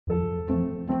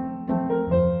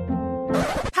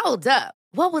Hold up.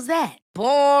 What was that?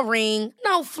 Boring.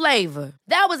 No flavor.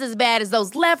 That was as bad as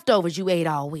those leftovers you ate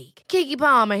all week. Keke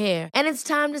Palmer here, and it's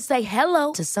time to say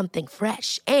hello to something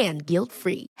fresh and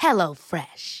guilt-free. Hello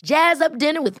Fresh. Jazz up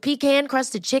dinner with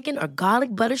pecan-crusted chicken or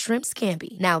garlic butter shrimp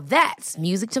scampi. Now that's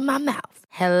music to my mouth.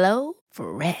 Hello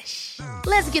Fresh.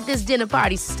 Let's get this dinner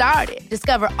party started.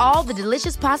 Discover all the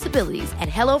delicious possibilities at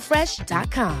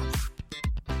hellofresh.com.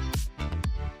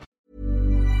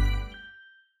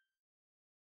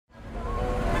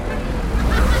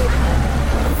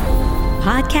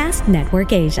 Podcast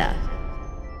Network Asia.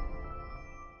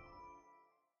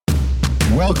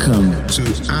 Welcome to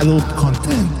Adult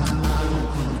Content.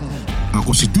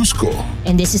 Ako si Dusko.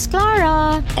 And this is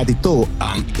Clara. At ito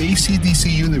ang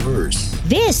ACDC Universe.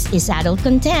 This is Adult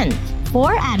Content.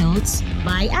 For adults,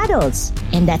 by adults.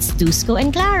 And that's Dusko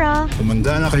and Clara.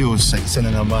 Kumanda na kayo sa isa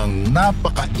na namang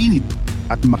napakainit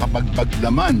at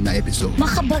makapagbaglaman na episode.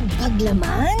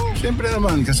 Makabagbaglaman? Siyempre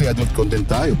naman kasi adult content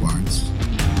tayo, Barnes.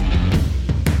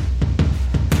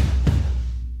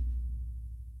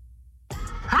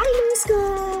 Hi, Dusko!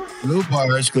 Hello,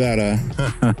 Barnes, Clara.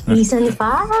 Season 5!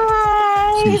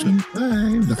 Season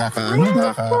 5.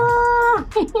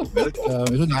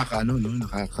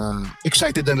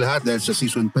 Excited ang lahat dahil sa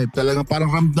Season 5. Talagang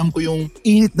parang ramdam ko yung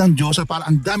init ng Dyosa.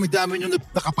 Parang ang dami-dami yung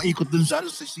nakapaikot dun sa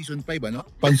Season 5, ano?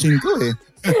 Pansin ko eh.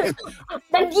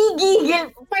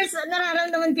 Nagigigil. First,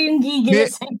 nararamdaman ko yung gigil.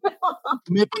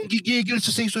 May panggigigil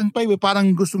sa Season 5 eh. Parang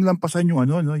gustong lampasan yung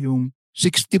yung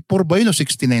 64 ba yun o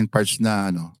 69 parts na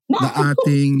na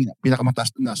ating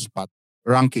pinakamataas na spot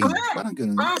ranking. Parang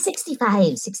gano'n.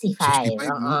 65. 65.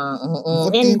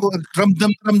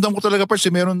 Ramdam ko talaga parts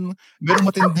eh. Meron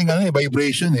matinding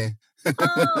vibration eh.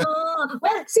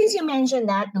 Well, since you mentioned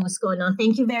that, Dusko,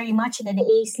 thank you very much na the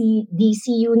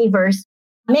ACDC Universe.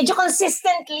 Medyo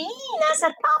consistently,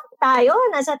 nasa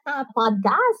top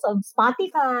podcast of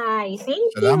Spotify.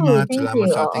 Thank you.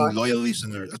 Salamat sa ating loyal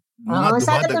listener. At mga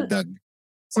dumadagdag.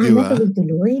 Sana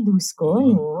tuloy-tuloy, Dusko,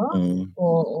 no?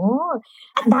 Oo.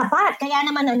 At dapat, kaya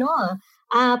naman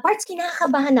parts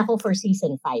kinakabahan ako for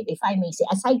season 5, if I may say.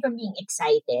 Aside from being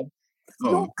excited,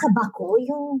 yung kaba ko,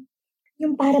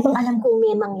 yung para bang alam ko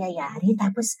may mangyayari,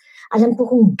 tapos alam ko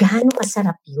kung gaano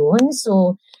kasarap yun.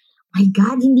 So, my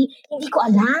God, hindi ko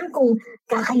alam kung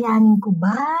kakayanin ko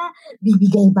ba,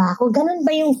 bibigay ba ako, ganun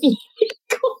ba yung feeling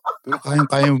ko? Pero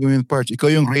kayang gawin parts.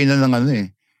 Ikaw yung reyna ng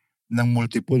ng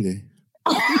multiple eh.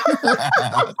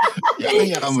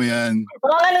 Yaka mo yan.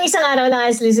 Nung isang araw na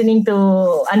I was listening to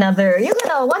another,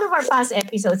 one of our past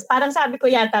episodes, parang sabi ko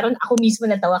yata ron, ako mismo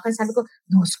natawa kan sabi ko,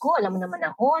 Dusko, alam mo naman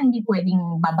ako, hindi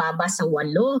pwedeng bababa sa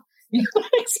 8.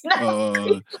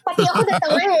 Pati ako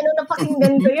natawa nung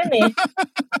napakinggan ko yun eh.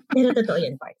 Pero totoo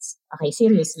yan, parts. Okay,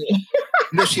 seriously.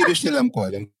 Hindi, seriously alam ko.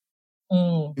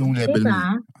 Yung level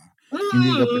mo.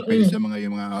 Hindi ka prepare sa mga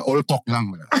all talk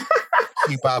lang.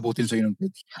 Ipaabutin sa ng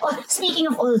pitch. Speaking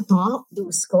of all talk,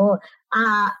 Dusko,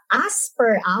 as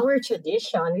per our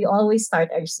tradition, we always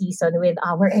start our season with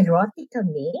our erotica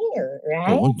mail,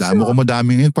 right? Oo,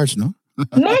 madami ngayon parts, no?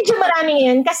 Medyo marami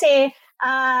ngayon kasi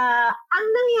ang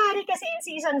nangyari kasi in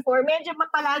season 4, medyo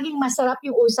palaging masarap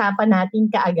yung usapan natin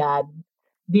kaagad.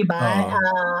 Diba?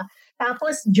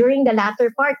 Tapos during the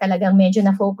latter part, talagang medyo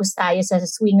na-focus tayo sa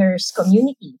swingers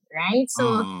community, right? So,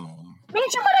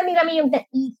 medyo marami-rami yung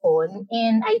naipon,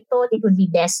 and I thought it would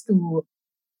be best to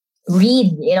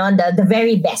read, the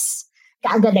very best.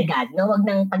 Kaagad-agad, no? Wag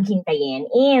nang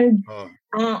paghintayin. And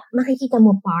makikita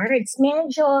mo parts,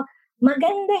 medyo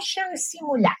maganda siyang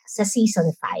simula sa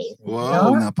season 5.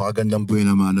 Wow, no? Napakagandang buhay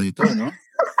naman ito, no?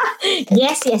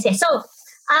 Yes. So,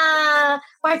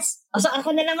 parts, so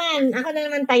ako na naman,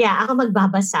 Taya, ako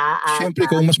magbabasa. Siyempre,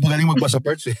 kung mas magaling magbasa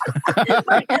parts eh.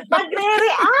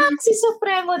 Magre-react si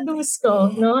Supremo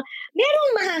Dusko, no? Merong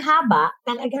mahahaba,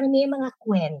 talagang may mga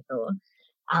kwento.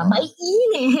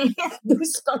 Maiinit,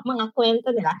 Dusko, mga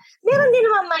kwento nila. Meron din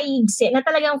naman maigsi na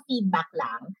talagang feedback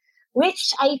lang,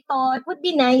 which I thought would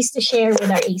be nice to share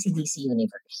with our ACDC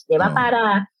universe. Diba?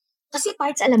 Para, kasi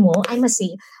parts, alam mo, I must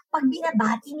say, pag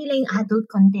binabati nila yung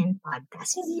adult content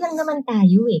podcast, hindi lang naman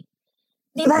tayo eh.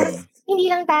 Diba?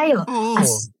 Hindi lang tayo.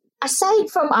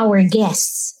 Aside from our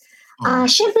guests,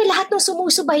 syempre lahat ng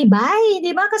sumusubaybay,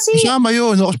 diba? Kasi kasama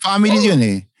yun, family yun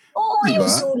eh. Oo, diba? Yung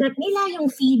sulat nila,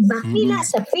 yung feedback nila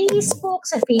sa Facebook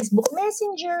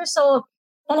Messenger. So,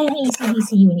 talagang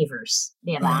ACDC universe.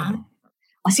 Diba?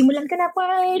 Simulan ka na,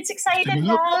 parts. Excited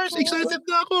na. Excited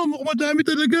na ako. Mukhang madami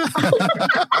talaga.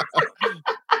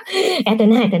 Eto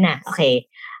na. Okay.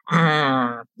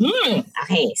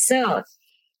 Okay. So,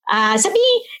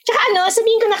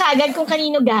 sabihin ko na kagad kung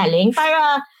kanino galing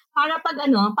para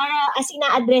para as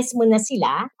ina-address mo na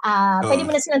sila, pwede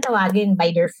mo na silang tawagin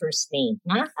by their first name.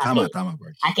 Ha? Okay. Tama,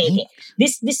 Bart. Okay.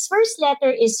 This first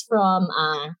letter is from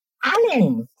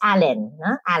Allen. Allen.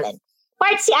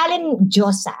 Part si Allen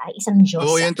Dyosa, isang Dyosa.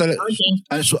 Oo, yan talaga. Okay.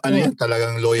 Yan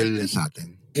talagang loyal sa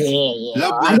atin. Yeah.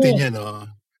 Love natin yan, oh.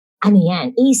 Ano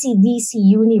yan? AC/DC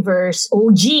Universe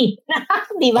OG.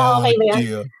 Di ba? Okay ba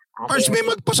yan? Parts, may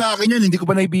magpa sa akin yan. Hindi ko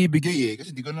pa naibibigay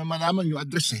Kasi hindi ko na malaman yung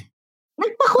address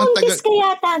Nagpa-contest ka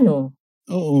yata, no?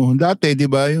 Oo. Dati, di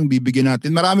ba, yung bibigyan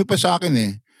natin. Marami pa sa akin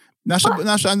Nasa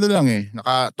ano lang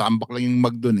Nakatambak lang yung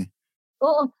mag doon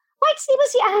Oo. Parts, di ba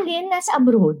si Allen nasa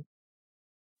abroad?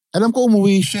 Alam ko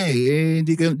umuwi siya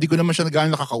Hindi ko naman siya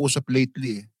nakakausap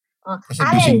lately Kasi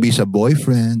Allen, busy sa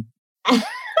boyfriend.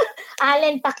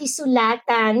 Allen,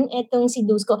 pakisulatan itong si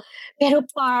Dusko. Pero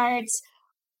Parts,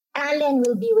 Allen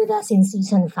will be with us in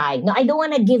season 5. No, I don't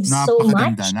want to give so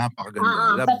much.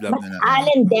 Napakaganda. Love But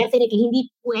Allen, definitely, hindi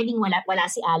pwedeng wala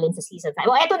si Allen sa season 5.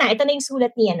 Ito na yung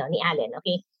sulat ni Allen,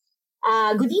 okay?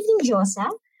 Good evening, Dyosa.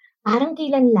 Parang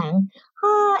kailan lang,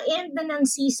 end na ng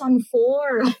season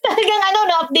 4. Talagang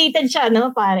updated siya, no,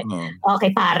 pare?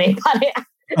 Okay, pare.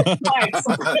 Parts.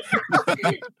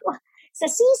 Sa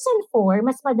season 4,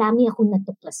 mas madami akong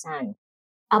natuklasan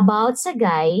about sa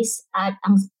guys at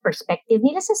ang perspective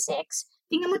nila sa sex.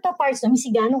 Tingnan mo to, Parts, no? Misi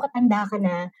ganong katanda ka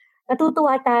na,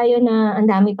 natutuwa tayo na ang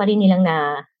dami pa rin nilang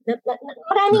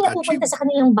maraming napupunta sa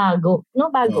kanilang bago.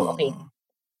 No, bago, okay.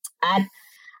 At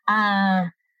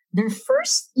their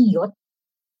first iyot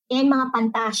and mga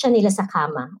pantasya nila sa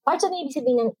kama. Parts, ano ibig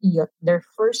sabihin ng iyot? Their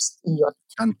first iyot.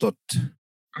 Kantot.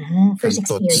 First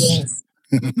experience.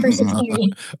 First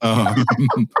experience.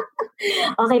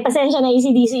 Okay, pasensya na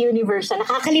AC/DC Universe.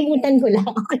 Nakakalimutan ko lang.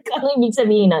 Ano ibig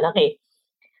sabihin nun? Okay.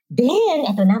 Then,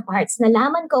 eto na, Parts.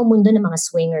 Nalaman ko ang mundo ng mga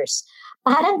swingers.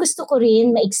 Parang gusto ko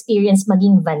rin ma-experience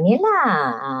maging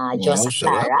vanilla. Diyos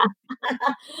Clara.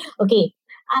 Okay.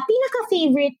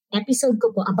 Pinaka-favorite episode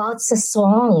ko po about sa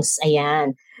songs.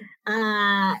 Ayan.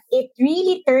 It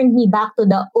really turned me back to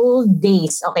the old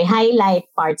days. Okay, highlight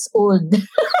Parts, old.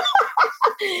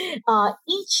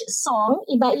 Each song,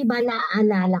 iba-iba na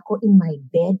naalala ko in my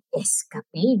bed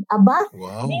escapade. Aba,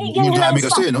 wow. Binigyan niya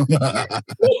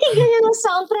ng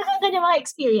soundtrack ang kanyang mga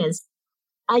experience.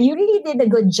 You really did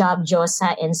a good job,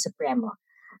 Dyosa and Supremo.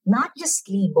 Not just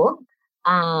libog,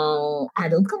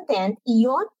 adult content,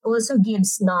 iyon also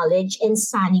gives knowledge and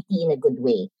sanity in a good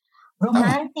way.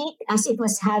 Romantic as it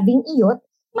was having iyot,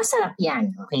 masarap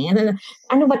yan. Okay?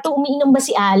 Ano ba to? Umiinom ba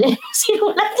si Allen?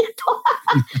 Sinulat niya to.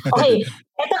 Okay.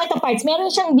 Ito Parts. Meron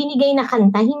siyang binigay na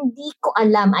kanta. Hindi ko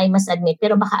alam, I must admit.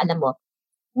 Pero baka alam mo.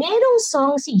 Merong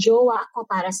song si Jowa Ako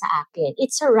Para Sa Akin.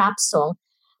 It's a rap song.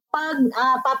 Pag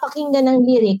papakinggan ng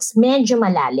lyrics, medyo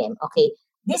malalim. Okay.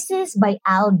 This is by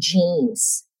Al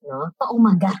James. No?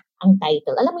 Paumaga ang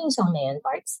title. Alam mo yung song na yun,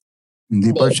 Parts? Hindi,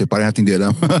 Parts. Parang natin di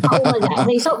alam. Paumaga.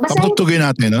 Okay. So, papatugin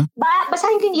natin, no?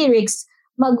 Basahin ko yung lyrics.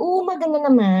 Mag-uumaga na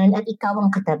naman at ikaw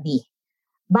ang katabi.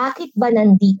 Bakit ba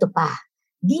nandito pa?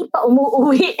 Di pa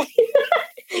umuuwi.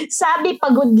 Sabi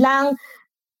pagod lang,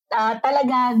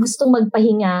 talaga gustong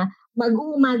magpahinga.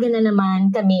 Mag-uumaga na naman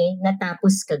kami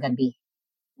natapos kagabi.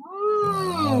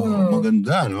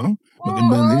 Maganda, no?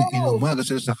 Maganda inumaga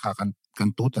sila sa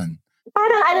kantutan.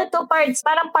 Parang Parts,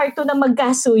 parang part 2 na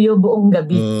magkasuyo buong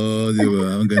gabi. Di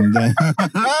ba? Ang ganda.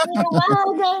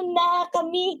 Inumaga na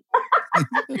kami.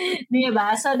 Di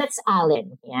ba? So that's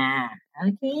Allen. Yeah.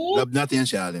 Okay. Love natin yan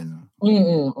si Allen.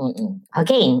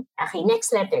 Okay,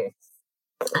 next letter.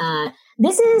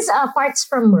 This is Parts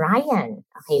from Ryan.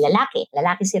 Okay, lalaki.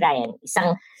 Lalaki si Ryan.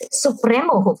 Isang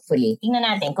supremo, hopefully. Tingnan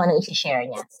natin kung anong isi-share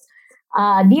niya.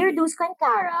 Dear Dusko and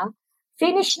Clara,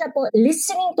 finish na po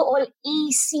listening to all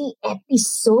AC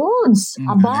episodes.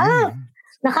 Aba,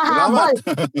 nakahabol.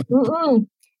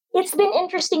 It's been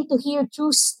interesting to hear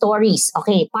true stories.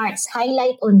 Okay, Parts,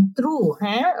 highlight on true.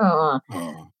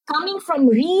 Coming from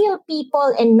real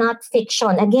people and not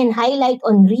fiction. Again, highlight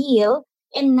on real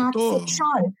and not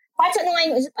fiction. Parts, ano nga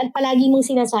yung palagi mong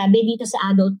sinasabi dito sa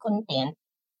adult content?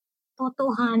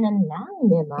 Totohanan lang,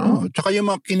 di ba? Tsaka yung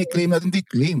mga kiniklaim natin, hindi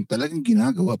claim. Talagang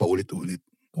ginagawa pa ulit-ulit.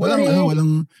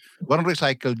 Walang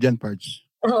recycled dyan, Parts.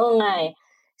 Oo nga eh.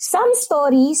 Some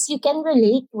stories you can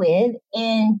relate with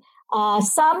and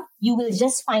some you will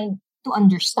just find to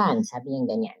understand. Sabi yung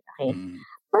ganyan. Okay?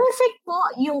 Perfect po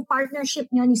yung partnership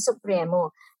nyo ni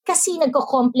Supremo. Kasi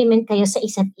nagko-compliment kayo sa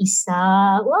isa't isa.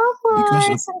 Wow,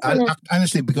 Parts.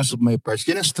 Honestly, because of my parts.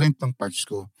 Yan ang strength ng parts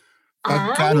ko.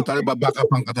 Pagka talaga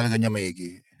babakapan ka talaga niya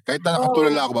maigi. Kahit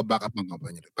nakatulala ako, babakapan ka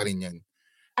pa rin yan.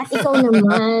 At ikaw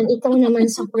naman,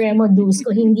 Supremo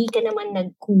Dusko, hindi ka naman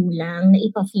nagkulang na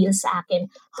ipa-feel sa akin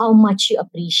how much you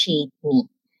appreciate me.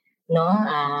 No?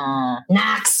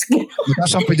 Nax!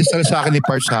 Mataas ang pedestal sa akin ni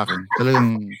Part sa akin.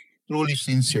 Talagang truly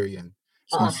sincere yan.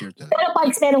 Sincere talaga. Pero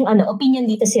Parts, merong opinion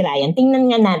dito si Ryan. Tingnan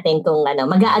nga natin kung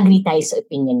mag-a-agree tayo sa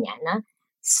opinion niya. Na?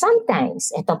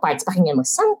 Sometimes, eto Parts, pakinggan mo,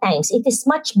 sometimes it is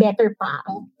much better pa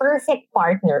ang perfect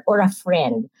partner or a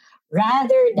friend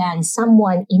rather than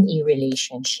someone in a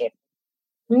relationship.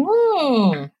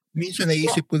 Minsan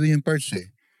naisip ko din yung Parts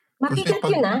eh. Mabigat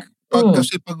yun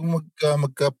Kasi pag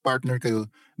magka-partner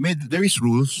kayo, there is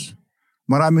rules.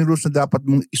 Maraming rules na dapat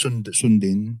mong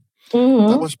sundin. Mm-hmm.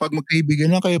 Tapos pag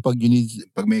magkaibigan na kayo, pag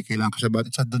may kailangan ka sa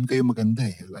batit, sa doon kayo maganda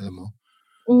eh. Alam mo?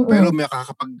 Mm-hmm. Pero may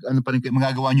pa rin kayo,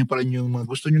 magagawa nyo pa rin yung mga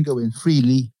gusto nyo gawin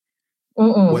freely.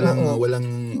 Mm-hmm.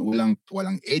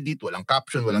 Walang edit, walang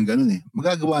caption, walang ganun eh.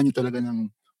 Magagawa nyo talaga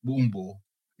ng buong buo.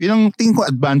 Yun ang tingin ko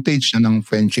advantage na ng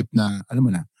friendship na, alam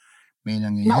mo na, may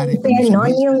nangyayari. Na-open,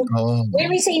 no? When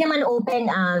we say naman open,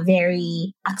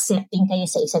 very accepting kayo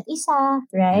sa isa't isa,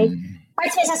 right?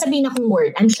 Parts, may sasabihin akong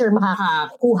word. I'm sure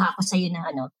makakakuha ko sa'yo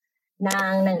ng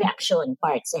reaction.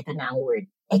 Parts, ito na ang word.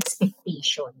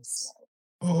 Expectations.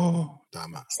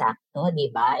 Tama. Exacto, di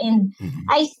ba? And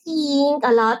I think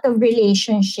a lot of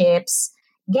relationships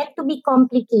get to be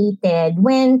complicated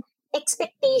when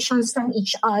expectations from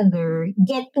each other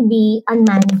get to be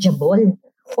unmanageable.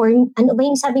 Or ano ba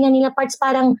yung sabi nga nila, Parts,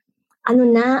 parang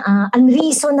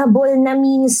unreasonable na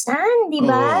minsan, di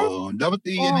ba? Dapat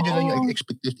nyo lang yung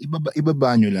expectation.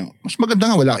 Ibaba nyo lang. Mas maganda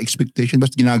nga wala expectation,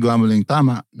 basta ginagawa mo lang yung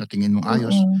tama, na tingin mong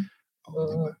ayos.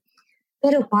 Diba?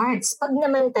 Pero Parts, pag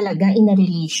naman talaga in a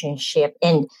relationship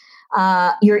and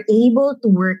you're able to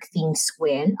work things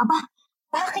well,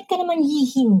 bakit ka naman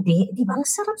hihindi? Di ba? Ang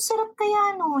sarap-sarap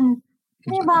kaya nun.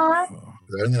 Di ba?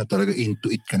 Lalo na talaga into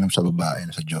it ka sa babae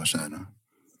na sa Dyosa, no?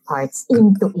 Parts,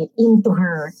 into it, into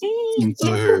her. Into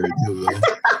her, diba?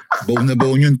 Bone na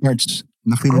bone yun, Parts.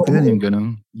 Na-feel ko yun, yung ganun.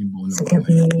 Yung bone na sa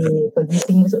bone. gabi,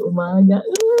 pagising mo sa umaga.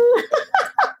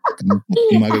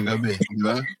 Umaga-gabi, di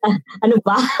ba? Ano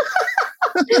ba?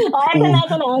 Ito na.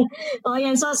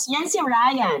 Yan. So, yan si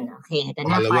Ryan. Okay, ito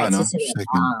na. Pangalawa, Parts. no?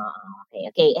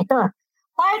 Okay. Ito.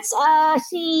 Parts,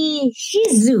 si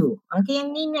Shizu. Okay,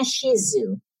 ang name niya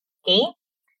Shizu. Okay?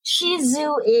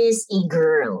 Shizu is a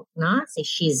girl, no? Si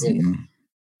Shizu.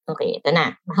 Okay, ito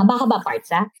na. Mahaba-haba Parts,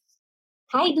 ha?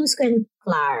 Hi, Dusko and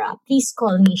Clara. Please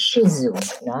call me Shizu,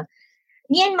 no?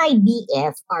 Me and my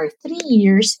BF are 3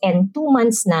 years and 2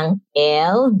 months ng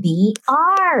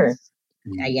LDR.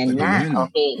 Ayan na.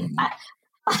 Okay.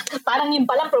 Parang yun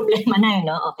palang problema na,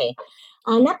 no? Okay.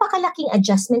 Napakalaking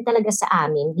adjustment talaga sa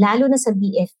amin, lalo na sa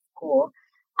BF ko,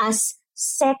 as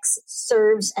sex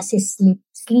serves as a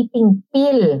sleeping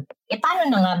pill. Paano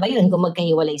na nga ba yun kung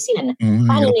magkahiwalay sila?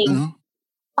 Paano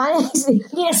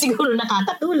hindi na siguro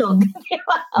nakakatulog.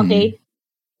 Okay?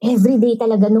 Everyday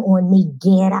talaga noon, may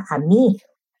gera kami.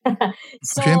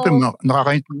 So, siyempre,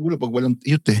 nakakainit ng ulo pag walang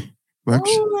iyot eh.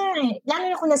 Works? Lalo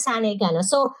na kung nasanay ka. No?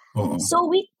 So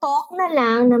we talk na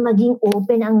lang na maging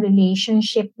open ang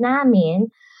relationship namin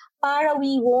para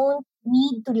we won't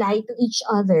need to lie to each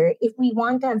other if we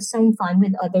want to have some fun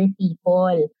with other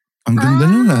people. Ang ganda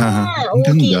nun Ang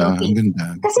ganda. Okay. Ang ganda.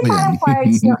 Kasi parang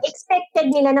Parts, no,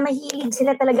 expected nila na mahilig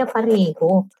sila talaga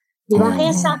pareho. Di ba?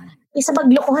 Kaya sa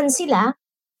maglokohan sila,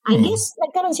 I guess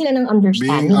nagkaroon sila ng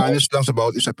understanding. Being honest lang sa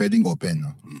bawat isa, pwedeng open. No?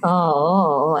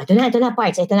 Oo. Ito na,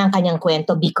 Parts. Ito na ang kanyang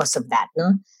kwento because of that.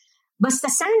 No? Basta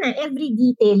sana every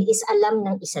detail is alam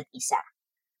ng isa't isa.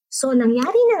 So,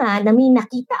 nangyari na nga na may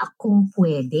nakita akong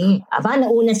pwede.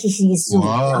 Nauna si Shizu.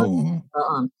 Wow.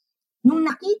 Nung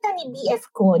nakita ni BF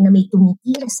ko na may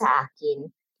tumitira sa akin,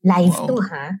 live to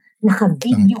ha,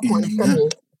 naka-video call kami.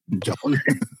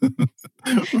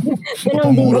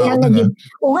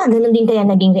 Ganon din kaya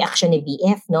naging reaction ni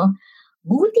BF, no?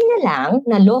 Buti na lang,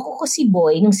 naloko ko si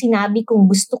Boy nung sinabi kong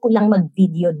gusto ko lang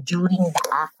mag-video during the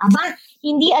act.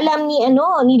 Hindi alam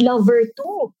ni Lover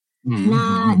 2.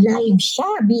 Na live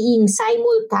siya being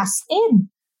simulcasted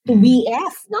to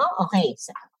BF, no? Okay.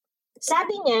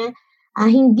 Sabi niya,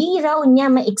 hindi raw niya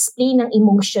ma-explain ang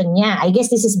emotion niya. I guess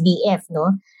this is BF,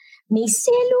 no? May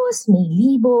selos, may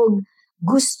libog.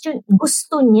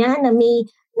 Gusto niya na may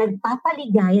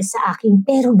nagpapaligaya sa akin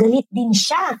pero galit din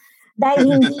siya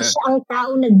dahil hindi siya ang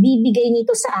tao nagbibigay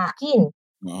nito sa akin.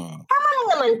 Tama lang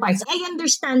naman, Parts. I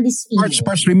understand this feeling.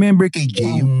 Parts, remember kay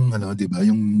Jay, yung di ba,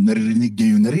 yung naririnig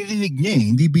niya eh.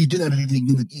 Hindi video, naririnig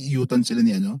niya, nag-iiyutan sila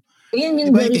niya, no? Yun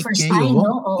yung diba, very first time, no?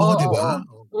 Oo, di ba?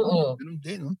 Ganun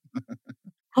din, no?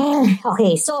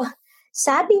 Okay, so,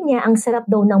 Sabi niya, ang sarap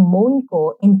daw ng moan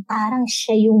ko and parang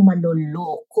siya yung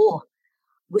maloloko.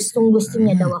 Gustong-gusto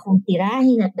niya daw akong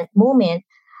tirahin at that moment.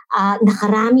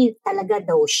 Nakarami talaga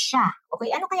daw siya.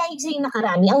 Okay, ano kaya yung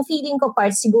nakarami? Ang feeling ko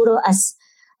part siguro as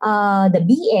the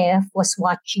BF was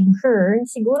watching her,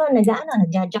 siguro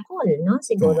nagjajakol, no?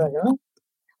 Siguro, no?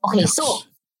 Okay, so,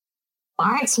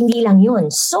 parts, hindi lang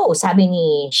yun. So, sabi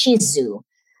ni Shizu,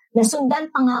 nasundan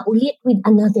pa nga ulit with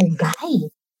another guy.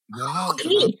 Wow.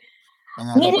 Okay.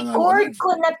 Ni-record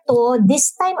ko na to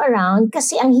this time around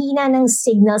kasi ang hina ng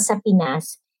signal sa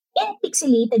Pinas and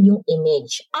pixelated yung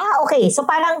image. Okay. So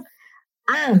parang,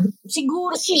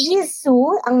 siguro si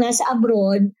Jisoo ang nasa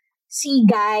abroad, si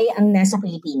Guy ang nasa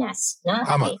Pilipinas. Na?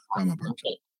 Tama.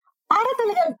 Okay. Para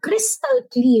talagang crystal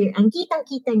clear, ang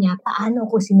kitang-kita niya paano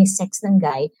ko sinisex ng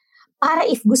Guy para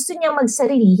if gusto niya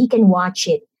magsarili, he can watch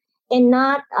it and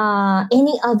not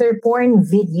any other porn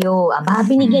video.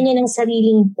 Binigyan niya ng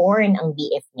sariling porn ang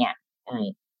BF niya.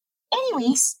 Okay.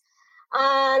 Anyways,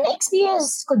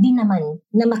 na-experience ko din naman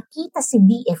na makita si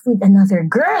BF with another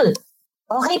girl.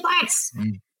 Okay, parts.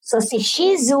 So si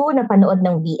Shizu, napanood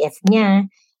ng BF niya.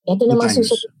 Ito namang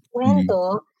susunod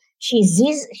kwento. She's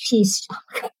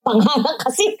pangalan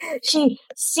kasi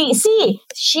Shizu.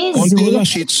 Konti lang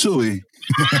Shih Tzu eh.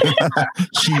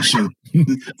 Shizu.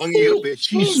 Ang hirap eh.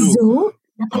 Shizu,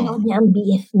 napanood niya ang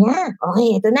BF niya.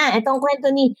 Okay, ito na. Ito ang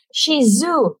kwento ni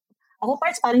Shizu. Ako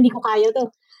parts, parang hindi ko kaya to.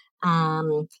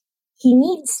 He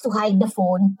needs to hide the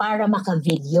phone para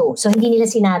maka-video. So, hindi nila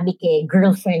sinabi kay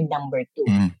girlfriend number 2.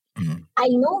 I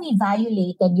know we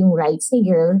violated yung rights ni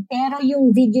girl, pero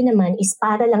yung video naman is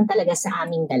para lang talaga sa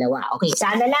aming dalawa. Okay,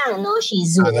 sana lang, no,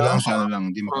 Shizu? Sana lang.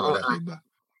 Hindi makawala sa iba.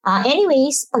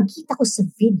 Anyways, pagkita ko sa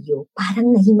video,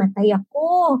 parang nahimatay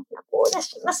ako.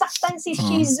 Nasaktan si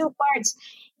Shizu parts.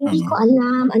 Hindi ko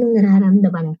alam anong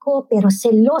nararamdaman ko, pero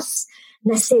selos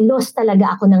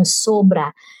talaga ako ng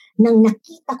sobra nang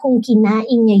nakita kong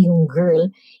kinain niya yung girl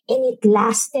and it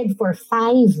lasted for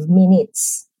 5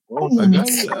 minutes. 5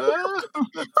 minutes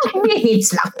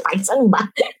lang, parts. Ano ba?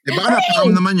 Baka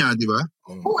napakam naman niya, di ba?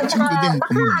 Oo, tsaka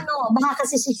baka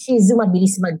kasi si Shizu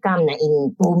mabilis mag-cam na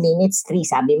in 2 minutes, 3.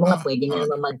 Sabi mo nga, pwede na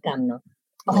naman mag-cam, no?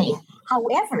 Okay.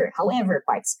 However,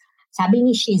 parts, sabi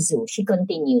ni Shizu, she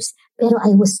continues, pero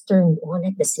I was turned on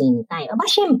at the same time.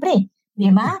 Syempre, di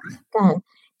ba?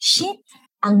 Shit,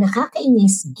 ang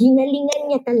nakakainis, ginalingan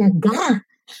niya talaga.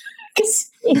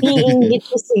 Kasi iniinggit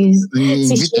ko si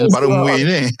Shizu. Parang umuwi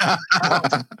na eh.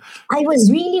 I was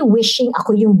really wishing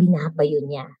ako yung binabayo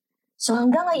niya. So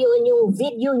hanggang ngayon, yung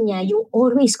video niya, yung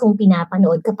always kong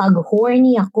pinapanood kapag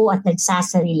horny ako at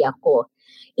nagsasarili ako,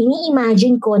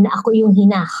 ini-imagine ko na ako yung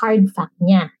hina-hard fuck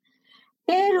niya.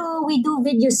 Pero we do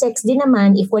video sex din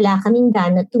naman if wala kaming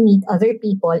gana to meet other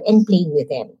people and play with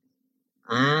them.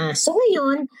 So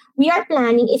ngayon, we are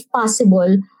planning if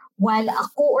possible, while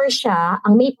ako or siya,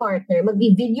 ang may partner,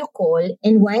 magbi-video call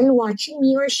and while watching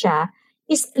me or siya,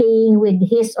 is playing with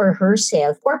his or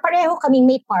herself or pareho kaming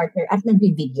may partner at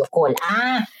nagbi-video call.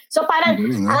 So parang,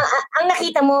 ang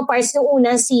nakita mo, parts nung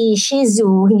una, si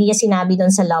Shizu, hindi niya sinabi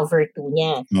doon sa lover 2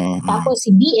 niya. Tapos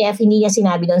si BF, hindi niya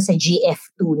sinabi doon sa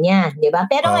GF2 niya.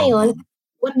 Diba? Pero ngayon,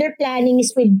 what they're planning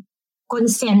is with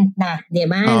consent na.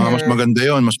 Diba? Mas maganda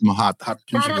yun. Mas hot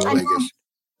yun siguro, I guess.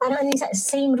 Parang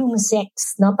same room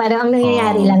sex, no? Parang ang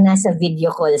nangyayari lang nasa video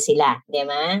call sila.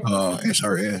 Diba?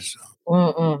 SRS.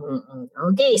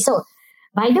 Okay, so,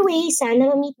 by the way, sana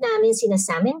ma-meet namin sina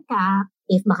Sam and Cap.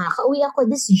 If makakauwi ako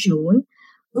this June,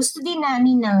 gusto din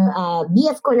namin ng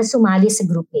BF ko na sumali sa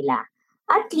group nila.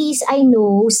 At least I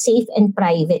know safe and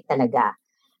private talaga.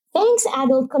 Thanks,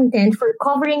 Adult Content, for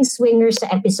covering swingers sa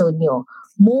episode nyo.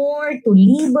 More to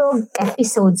libog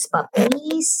episodes pa,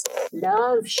 please.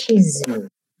 Love, Shizu.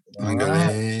 Ang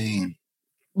galing.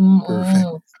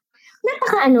 Perfect.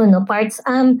 Parts.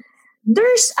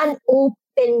 There's an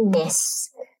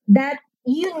openness that,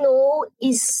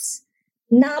 is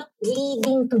not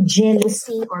leading to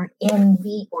jealousy or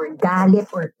envy or galit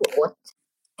or tuot.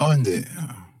 Hindi.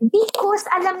 Because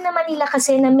alam naman nila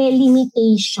kasi na may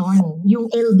limitation yung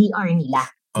LDR nila.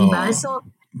 Diba? So,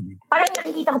 parang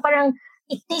nakikita ko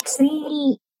it takes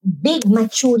really big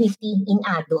maturity in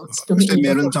adults to kasi be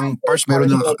able meron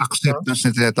ng acceptance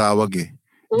na tinatawag eh.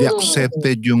 They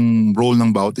accepted yung role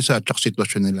ng bawat isa at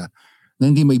sitwasyon nila na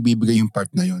hindi may bibigay yung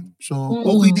part na yun. So,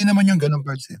 okay din naman yung ganong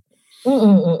parts eh.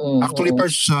 Actually,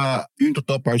 parts yung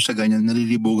totoo parts sa ganyan,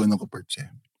 nalilibugan ako parts eh.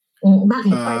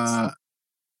 Bakit parts?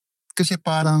 kasi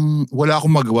parang wala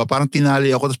akong magawa. Parang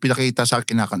tinali ako tapos pinakita sa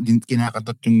akin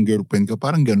kinakatot yung girlfriend ko.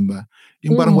 Parang ganun ba?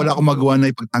 Yung parang wala akong magawa na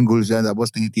ipagtanggol siya tapos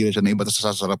tinitira siya na iba tapos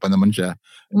sasarapan naman siya.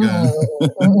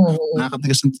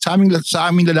 Nakakatigas. Sa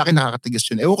aming lalaki nakakatigas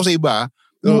yun. Ewan ko sa iba,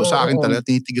 pero sa akin talaga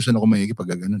tinitigasan ako maigi pag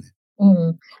gano'n eh.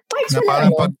 Parts Na wala,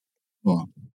 parang pag,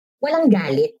 walang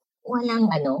galit,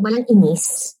 walang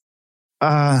inis.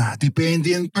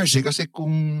 Depende yan parts eh. Kasi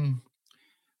kung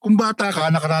bata ka,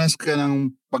 nakaranas ka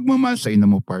ng pagmamahal sa ina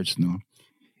mo parts, no?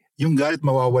 Yung galit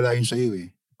mawawala yun sa'yo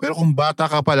eh. Pero kung bata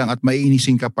ka pa lang at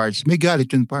maiinisin ka parts, may galit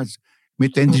yun parts. May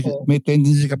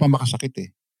tendency ka pa makasakit eh.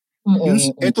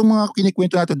 Etong mga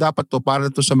kinikwento natin dapat to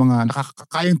para to sa mga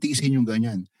nakakayang tiisin yung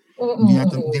ganyan.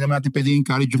 Hindi naman natin pwede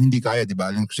encourage yung hindi kaya, di ba?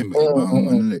 Kasi may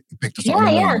ibang epekto sa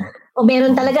kanila. O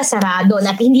meron talaga sarado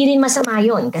at hindi rin masama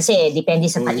yun kasi depende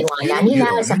sa paniwala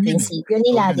nila, sa prinsipyo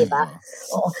nila, di ba?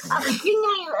 Oo. Yun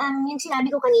nga yung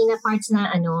sinabi ko kanina, parts na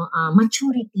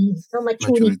maturity. No,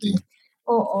 maturity.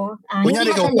 Oo.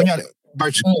 Kunyari,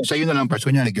 parts, sa'yo na lang parts,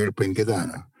 kunyari, girlfriend kita,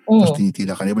 tapos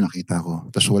tinitila ka, di ba nakita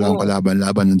ko? Tapos wala akong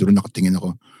kalaban-laban, nandun nakatingin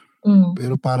ako.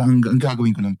 Pero parang ang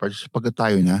gagawin ko nun parts, pagka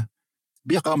tayo na,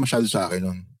 biyak ka masyado sa akin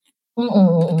nun.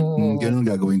 Ganun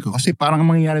gagawin ko. Kasi parang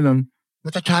ang mangyayari nun,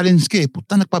 nata-challenge ka eh.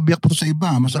 Puta, nagpabiyak pa to sa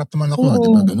iba. Masarap naman ako. Di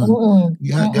ba? Ganun.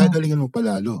 Gagalingan mo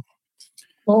palalo.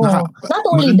 Not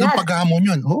only that. Magandang paghamon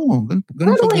yun.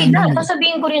 Not only that.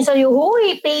 Sasabihin ko rin sa'yo,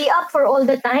 huy, pay up for all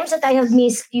the times that I have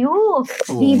missed you.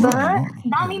 Di ba?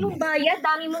 Dami mong bayad,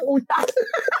 dami mong utang.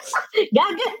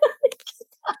 Gagal.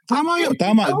 Tama yun.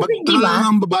 Tama. Talagang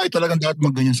ang babae talagang dapat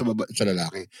magganyan sa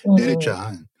lalaki.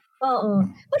 Diretsahan. Oo.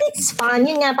 But it's fun.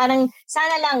 Yun nga, parang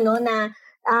sana lang, no, na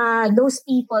those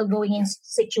people going in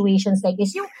situations like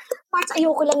this, yung parts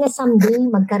ayoko lang na someday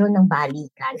magkaroon ng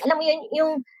balikan. Alam mo yun,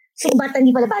 yung sumbatan,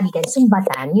 di pala balikan,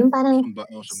 sumbatan. Yung parang,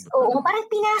 parang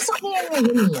pinasok niya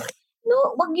yun eh.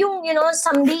 No, wag yung,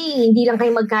 someday, hindi lang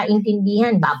kayo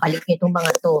magkaintindihan, babalik niyo itong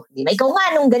mga to. Di ba? Ikaw nga,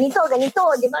 nung ganito,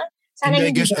 di ba? Sana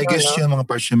I guess yung mga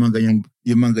parts, yung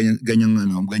mga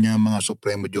ganyan mga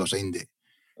Supremo Dyosa, hindi.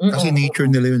 Kasi nature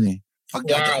nila yun eh.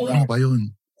 Ano ba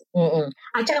yun?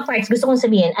 At saka parts, gusto kong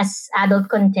sabihin, as adult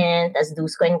content, as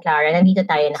Dusko and Clara, nandito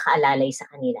tayo nakaalalay sa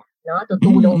kanila. No?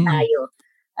 Tutulong tayo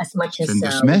as much as... Send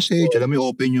us message. Alam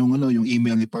mo, open yung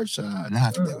email ni parts sa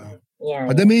lahat. Diba? Yeah.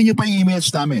 Padamihin nyo pa yung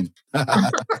emails namin.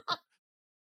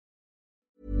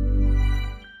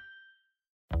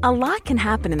 A lot can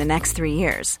happen in the next 3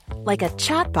 years. Like a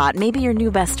chatbot may be your new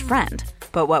best friend.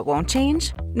 But what won't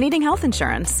change? Needing health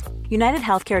insurance. United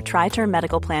Healthcare Tri-Term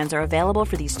Medical Plans are available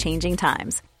for these changing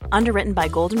times. Underwritten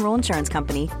by Golden Rule Insurance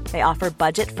Company, they offer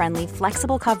budget-friendly,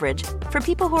 flexible coverage for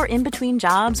people who are in between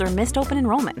jobs or missed open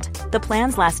enrollment. The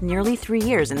plans last nearly 3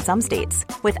 years in some states,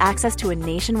 with access to a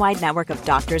nationwide network of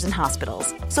doctors and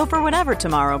hospitals. So for whatever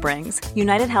tomorrow brings,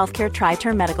 United Healthcare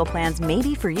Tri-Term Medical Plans may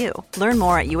be for you. Learn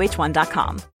more at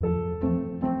uh1.com.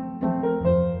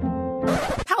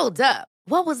 Hold up.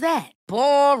 What was that?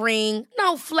 Boring.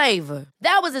 No flavor.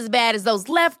 That was as bad as those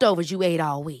leftovers you ate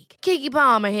all week. Keke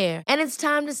Palmer here, and it's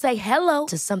time to say hello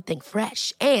to something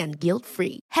fresh and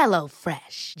guilt-free. Hello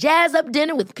Fresh. Jazz up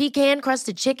dinner with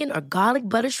pecan-crusted chicken or garlic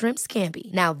butter shrimp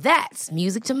scampi. Now that's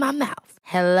music to my mouth.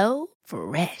 Hello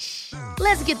Fresh.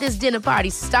 Let's get this dinner party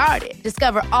started.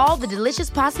 Discover all the delicious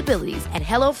possibilities at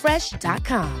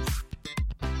hellofresh.com.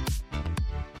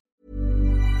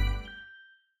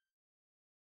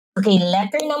 Okay,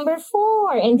 letter number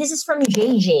 4. And this is from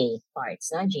JJ.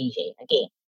 Parts, na JJ. Okay.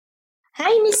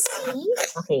 Hi, Miss C.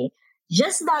 Okay.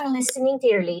 Just done listening to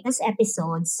your latest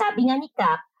episode. Sabi nga ni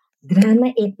Cap,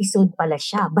 drama episode pala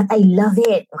siya. But I love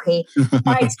it. Okay.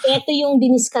 Parts, ito yung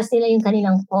diniscuss nila yung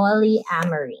kanilang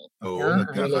polyamory. Oo,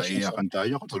 nagkakaiyakan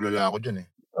tayo. Katulala ako dyan eh.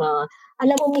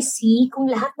 Alam mo, Miss C, kung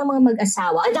lahat ng mga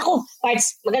mag-asawa, ako,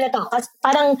 parts, maganda to.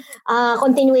 Parang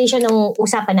continuation ng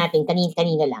usapan natin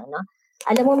kanina lang, no?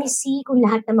 Alam mo, Miss C, kung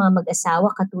lahat ng mga mag-asawa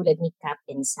katulad ni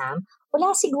Captain Sam,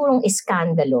 wala sigurong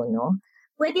eskandalo, no?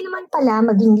 Pwede naman pala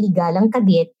maging legal ang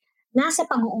kabit, nasa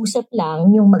pag-uusap lang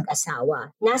yung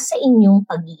mag-asawa, nasa inyong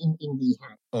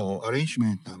pag-iintindihan. Oo,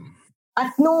 arrangement.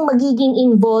 At nung magiging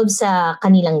involved sa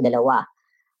kanilang dalawa,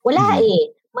 wala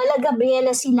eh. Mala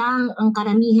Gabriela silang ang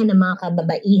karamihan ng mga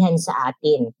kababaihan sa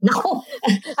atin. Naku,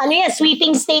 ano yan,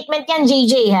 sweeping statement yan,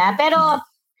 JJ, ha? Pero,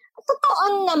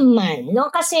 totoo naman, no?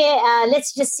 Kasi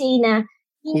let's just say na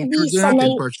hindi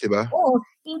sanay. Parts, diba? Oo,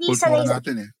 hindi sanay.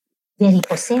 Natin, eh. Very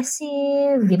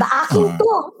possessive, di ba? Akin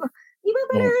to. Di ba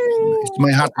parang... It's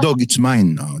my hot dog, it's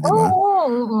mine. Di ba?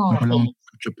 Oo. Walang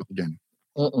ketchup ako dyan.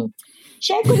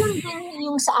 Share ko lang din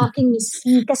yung sa akin, Miss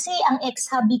C. Kasi ang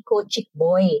ex-hubby ko, chick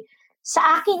boy.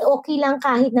 Sa akin, okay lang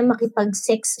kahit na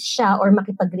makipag-sex siya or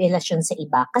makipagrelasyon sa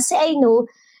iba. Kasi I know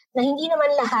na hindi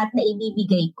naman lahat na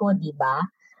ibibigay ko, di ba?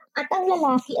 At ang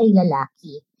lalaki ay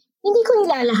lalaki. Hindi ko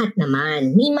nilalahat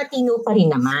naman. May matino pa rin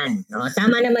naman. No?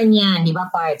 Tama naman yan, di ba,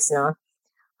 Parts? No?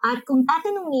 At kung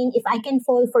tatanungin if I can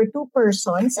fall for two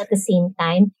persons at the same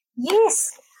time, yes.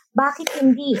 Bakit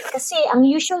hindi? Kasi ang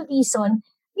usual reason,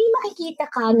 may makikita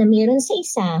ka na meron sa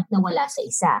isa na wala sa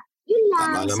isa. Yun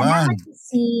lang. Tama Salamat naman.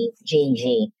 si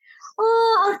JJ.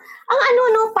 Oh,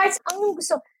 ang Parts, ang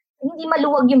gusto, hindi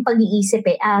maluwag yung pag-iisip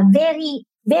eh. Very,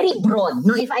 very broad,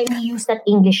 no? If I may use that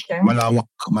English term. Malawak.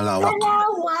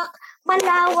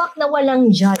 Malawak na walang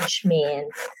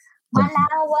judgment.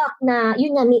 Malawak na,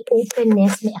 yun nga, may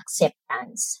openness, may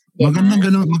acceptance. Diba? Maganda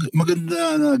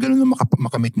na gano'n na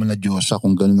makamit mo na Diyosa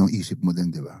kung gano'n ang isip mo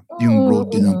din, di ba? Yung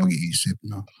broad din ang pag-iisip,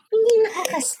 no? Hindi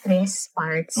nakaka-stress,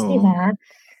 Parts, di ba?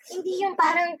 Hindi yung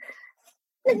parang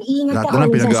nag-iingat ka lahat na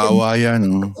lang pinag-aawayan,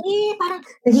 no? Parang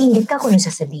nag-iingat ka kung ano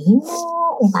sasabihin mo,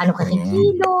 kung paano ka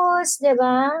kikilos, di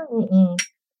ba?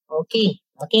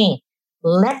 Okay.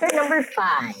 Letter number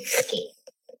 5. Okay.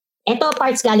 Ito,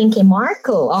 Parts, galing kay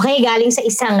Marco. Okay, galing sa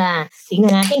isang,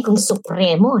 tingnan natin kung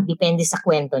supremo. Depende sa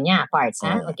kwento niya, Parts,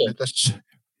 ha? Okay.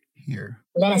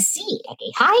 Let us see.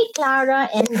 Okay. Hi, Clara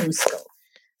and Lusco.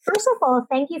 First of all,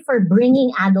 thank you for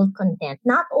bringing adult content,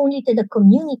 not only to the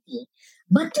community,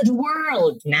 but to the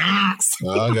world, Max.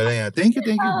 Galing. Thank you.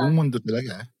 Buong mundo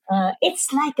talaga.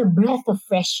 It's like a breath of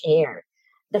fresh air.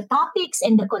 The topics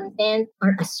and the content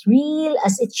are as real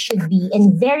as it should be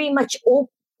and very much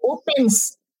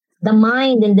opens the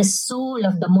mind and the soul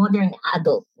of the modern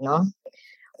adult, no?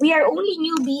 We are only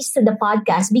newbies to the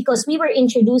podcast because we were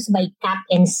introduced by Cap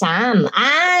and Sam.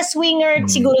 Swinger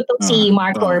siguro to si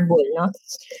Marco or Bull, no?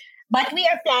 But we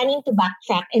are planning to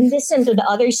backtrack and listen to the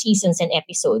other seasons and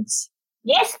episodes.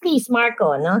 Yes, please,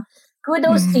 Marco, no?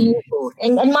 Kudos to you both.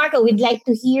 And Marco, we'd like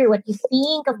to hear what you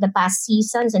think of the past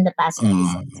seasons and the past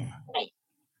episodes. Right.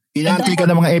 Inaantay ka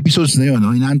ng mga episodes na yun,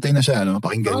 no? Inaantay na siya, no?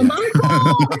 Pakinggan niya. Marco!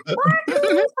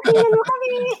 Pakinggan mo kami!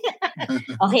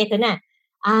 Okay, ito na.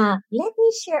 Let me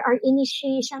share our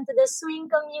initiation to the swing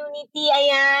community.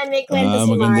 Ayan, may kwento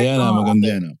si Marco. Maganda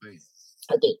yan.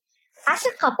 Okay. As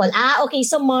a couple, okay,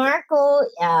 so Marco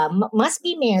must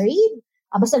be married.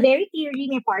 Basta very clearly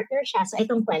may partner siya. So,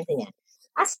 itong kwento niya.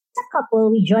 As a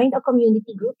couple, we joined a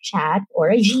community group chat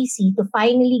or a GC to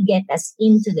finally get us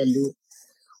into the loop.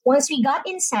 Once we got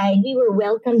inside, we were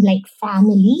welcomed like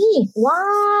family.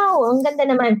 Wow! Ang ganda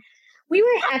naman. We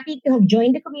were happy to have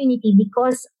joined the community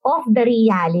because of the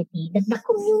reality that the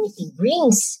community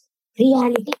brings.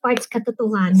 Reality Parts,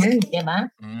 katotohanan, di ba?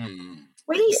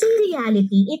 When I say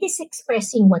reality, it is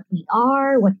expressing what we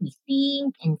are, what we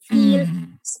think and feel,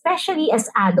 especially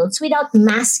as adults, without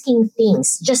masking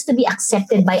things just to be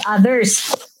accepted by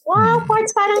others. Wow,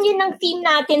 Parts, parang yun ang theme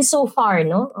natin so far,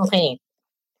 no? Okay.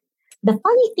 The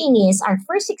funny thing is, our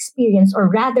first experience, or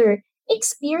rather,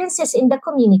 experiences in the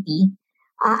community,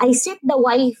 I set the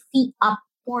wifey up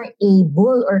for a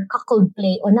bull or cuckold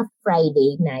play on a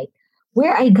Friday night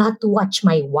where I got to watch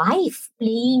my wife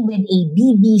playing with a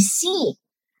BBC.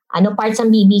 Ano Parts ang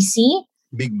BBC?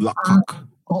 Big black cock.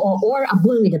 Or a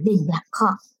bull with a big black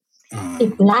cock.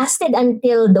 It lasted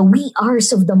until the wee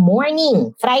hours of the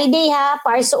morning. Friday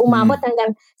Parts, so umabot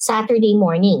hanggang Saturday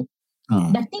morning.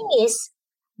 The thing is,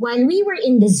 while we were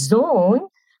in the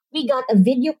zone, we got a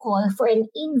video call for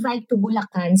an invite to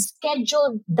Bulacan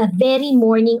scheduled the very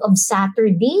morning of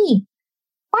Saturday.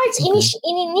 Parts,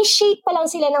 in-initiate pa lang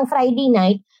sila ng Friday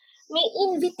night, may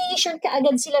invitation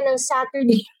kaagad sila ng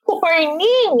Saturday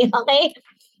morning. Okay?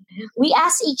 We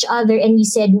asked each other and we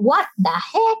said, what the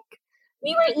heck?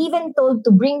 We were even told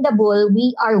to bring the bull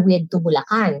we are with to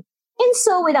Bulacan. And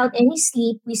so, without any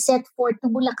sleep, we set forth to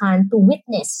Bulacan to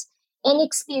witness and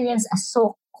experience a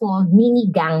so-called mini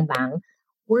gangbang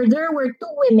where there were 2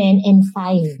 women and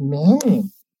 5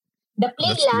 men. The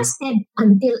play lasted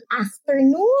until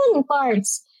afternoon,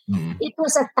 Parts. It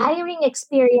was a tiring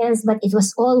experience, but it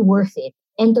was all worth it.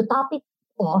 And to top it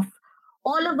off,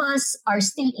 all of us are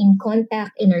still in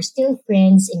contact and are still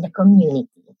friends in the community.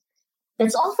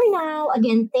 That's all for now.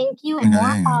 Again, thank you and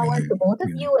more power to both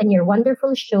of you and your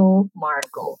wonderful show,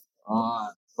 Marco.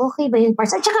 Okay ba yun,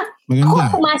 Parts? At saka,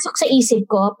 ako pumasok sa isip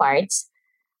ko, Parts,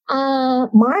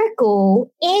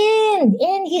 Marco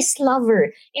and his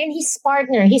lover and his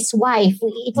partner, his wife,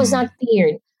 it was not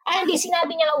clear. Hindi,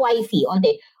 sinabi niya na wifey.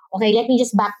 Okay, let me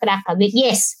just backtrack a bit.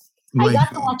 Yes, I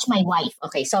got to watch my wife.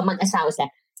 Okay, so mag-asawa sila.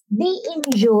 They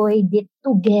enjoyed it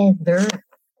together.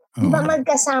 Diba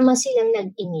magkasama silang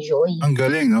nag-enjoy? Ang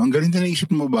galing, no? Ang galing na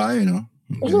naisip mo ba, no?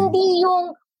 Hindi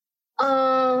yung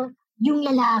yung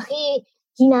lalaki,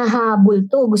 hinahabol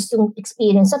to, gustong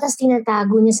experience. So, tapos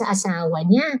tinatago niya sa asawa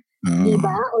niya.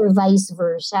 Diba? Or vice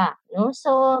versa. No?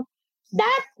 So,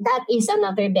 that is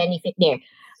another benefit there.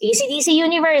 ACDC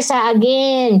Universe,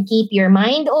 again, keep your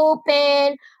mind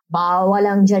open. Bawal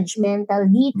ang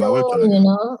judgmental dito. Bawal talaga. You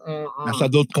know?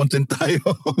 Nasa adult content tayo.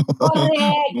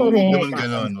 Correct. Huwag naman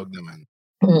ganon. Huwag naman.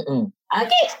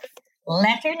 Okay.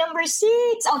 Letter number 6.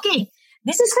 Okay.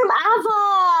 This is from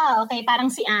Ava. Okay, parang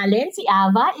si Allen. Si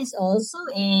Ava is also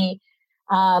a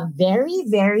very,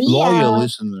 very loyal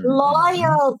listener.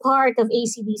 Loyal part of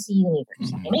ACDC Universe.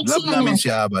 Okay, love namin si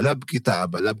Ava. Love kita,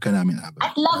 Ava. Love ka namin, Ava.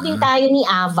 At love din tayo ni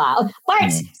Ava.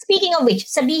 Parts, speaking of which,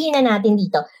 sabihin na natin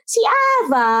dito, si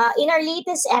Ava, in our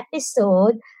latest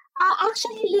episode,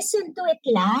 actually listened to it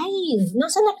live. No?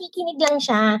 So nakikinig lang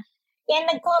siya. Kaya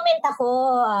nag-comment ako,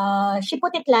 she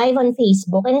put it live on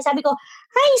Facebook, and sabi ko,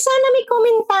 hi, sana may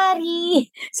commentary.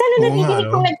 Sana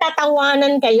nakikinig kung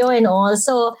nagtatawanan kayo and all.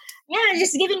 So, yeah,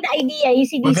 just giving the idea.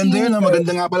 Maganda yun,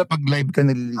 maganda nga pala pag live ka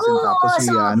nalilisten, tapos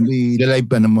may live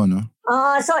pa naman, no?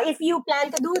 So, if you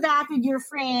plan to do that with your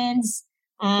friends,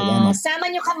 sama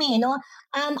nyo kami, no?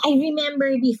 I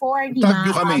remember before, di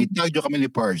ba? Tag nyo kami ni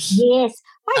Pars. Yes.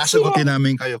 Sasagutin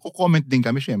namin kayo. Kukomment din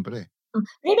kami, syempre.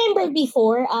 Remember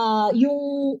before,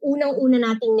 yung unang-una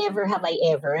nating Never Have I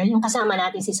Ever, yung kasama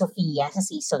natin si Sofia sa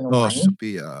season 1. Oh,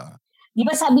 Sofia. Di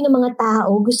ba sabi ng mga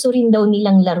tao, gusto rin daw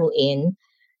nilang laruin,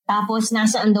 tapos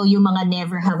nasaan daw yung mga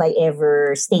Never Have I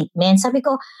Ever statements. Sabi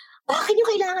ko, bakit nyo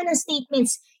kailangan ng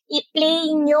statements?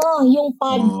 I-play nyo yung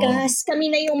podcast. Kami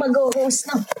na yung mag-host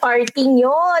ng party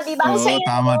nyo. Di ba?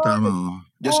 Tama.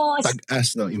 Just tag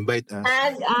us, no? Invite us.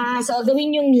 Tag us. So,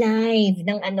 gawin yung live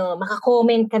ng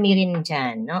makakomment kami rin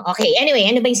dyan. No? Okay, anyway,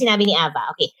 ano ba yung sinabi ni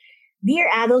Ava? Okay.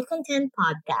 Dear Adult Content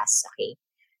Podcast. Okay.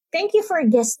 Thank you for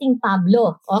guesting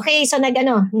Pablo. Okay, so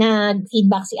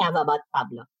nag-feedback si Ava about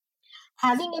Pablo.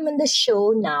 Having him on the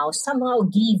show now somehow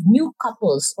gave new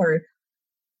couples or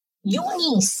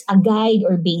unis a guide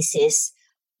or basis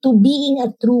to being a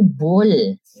true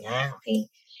bull. Yeah, okay.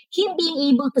 Him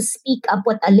being able to speak up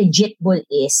what a legit bull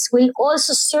is will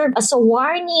also serve as a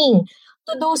warning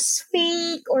to those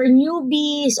fake or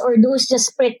newbies or those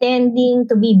just pretending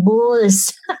to be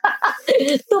bulls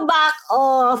to back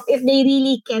off if they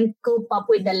really can't cope up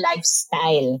with the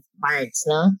lifestyle parts,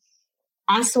 no?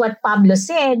 As what Pablo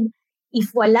said,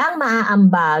 if walang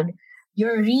maaambag,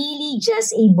 you're really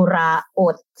just a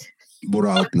buraot.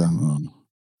 Buraot lang.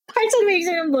 Parts of makes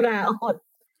ng buraot.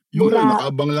 Yung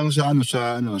nakabang lang sa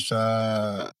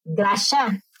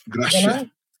Grasya.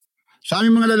 Sa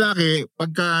aming mga lalaki,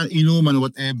 pagka inuman,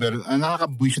 whatever,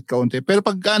 nakakabwisit kaunti. Pero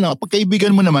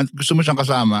pagkaibigan mo naman, gusto mo siyang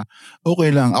kasama,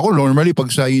 okay lang. Ako normally,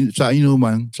 pag sa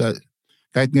inuman,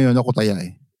 kahit ngayon ako taya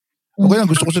eh. Okay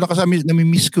lang, gusto ko sila kasama,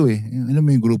 namimiss ko eh. Ano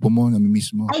mo yung grupo mo,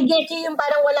 namimiss mo. I get you, yung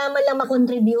parang wala man lang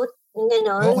makontribute.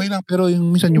 Gano'n. Okay lang, pero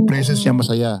yung minsan yung presence niya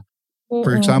masaya.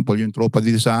 For example, yung tropa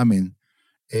dito sa amin,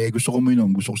 gusto ko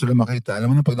uminom, gusto ko sila makita.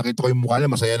 Alam mo na, pag nakita ko yung mukha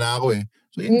nila, masaya na ako eh.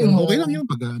 So, okay lang yun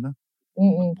pag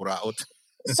puraot.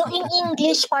 So, in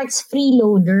English parts,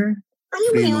 freeloader.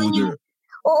 Alam mo yun?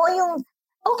 Yung,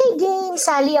 okay, game,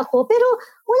 sali ako, pero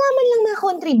wala man lang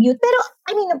na-contribute. Pero,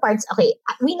 I mean, the parts, okay,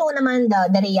 we know naman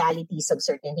the realities of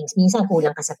certain things. Minsan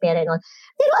kulang ka sa pera and all.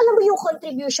 Pero alam mo yung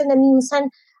contribution na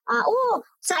minsan,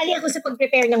 sali ako sa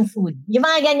pag-prepare ng food. Yung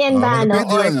mga ganyan ba, no?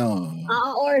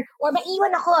 Or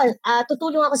maiwan ako,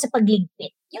 tutulong ako sa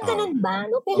pagligpit. Yung ganun ba,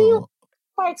 no? Pero yung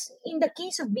parts, in the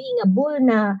case of being a bull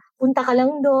na punta ka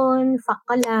lang doon, fuck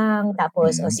ka lang,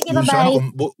 tapos, sige,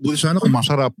 bye-bye. Bull sana kung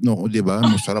masarap, no? Di ba?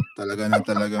 Masarap talaga na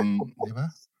talagang, di ba?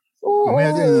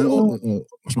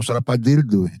 Mas masarap pa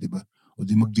dildo, eh, di ba? O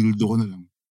di mag-dildo ko na lang.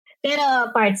 Pero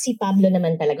si Pablo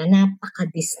naman talaga,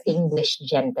 napaka-distinguished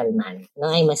gentleman. No,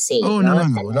 I must say.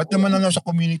 Naman. Lahat naman na sa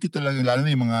community talaga, lalo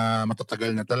na yung mga matatagal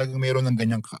na talagang mayroon ng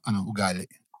ganyang ugali.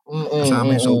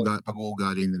 Kasama yung sa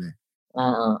pag-uugali nila.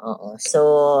 Oo. So,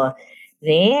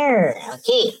 there.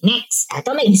 Okay, next.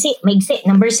 Ito, maigsi.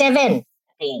 Number 7.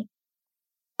 Okay.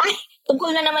 Ay,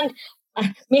 tungkol na naman.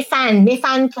 May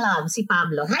fan club si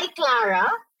Pablo. Hi, Clara.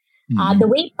 The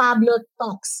way Pablo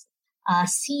talks,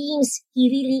 seems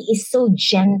he really is so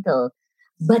gentle,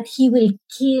 but he will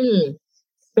kill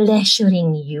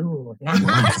pleasuring you.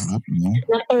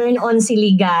 Na-turn on si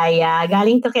Ligaya.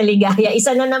 Galing to kay Ligaya.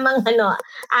 Isa na namang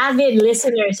avid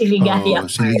listener si Ligaya.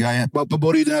 Si Ligaya.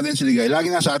 Paborito natin si Ligaya. Lagi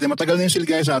na sa atin. Matagal na yung si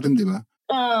Ligaya sa atin, di ba?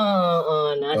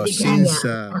 Since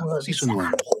season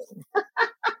 1.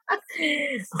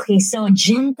 Okay, so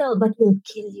gentle but will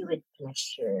kill you with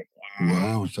pleasure.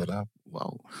 Wow, sarap.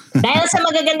 Wow. Dahil sa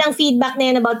magagandang feedback na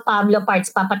yan about Pablo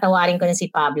Parts, papatawarin ko na si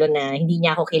Pablo na hindi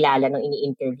niya ako kilala nung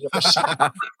ini-interview ko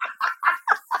siya.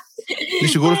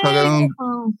 Siguro talagang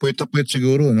puwet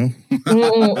siguro, no?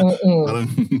 Parang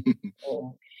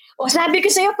O sabi ko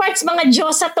sa'yo, Parts, mga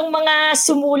Diyosa tong mga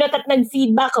sumulat at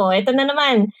nag-feedback ko. Ito na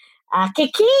naman.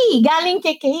 Kay, galing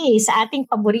kay sa ating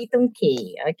paboritong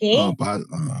Kay. Okay?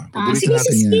 paborito Si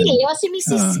Mrs. natin yan. Kay. Si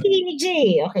Mrs. Kay ni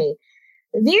Jay. Okay.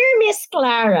 Dear Miss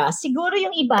Clara, siguro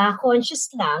yung iba conscious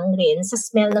lang rin sa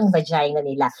smell ng vagina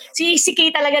nila. Si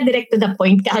Kay talaga direct to the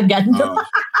point kaagad. No?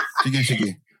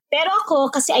 Sige. Pero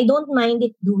ako, kasi I don't mind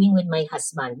it doing with my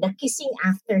husband. The kissing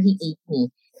after he ate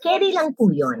me. Carry lang po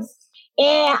yun.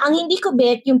 Ang hindi ko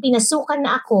bet, yung pinasukan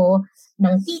na ako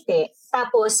ng tite,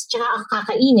 tapos tsaka ako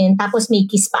kakainin, tapos may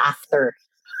kiss pa after.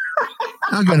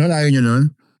 Ganun? Ayaw nyo nun?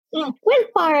 Well,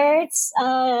 Parts,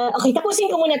 okay, tapusin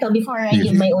ko muna to before I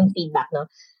give my own feedback, no?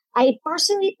 I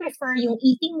personally prefer yung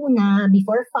eating muna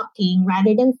before fucking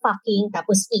rather than fucking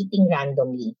tapos eating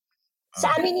randomly.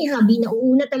 Sa amin ni hubby,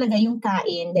 nauuna talaga yung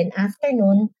kain, then after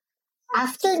nun,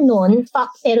 fuck,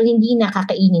 pero hindi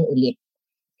nakakainin ulit.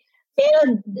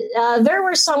 Pero there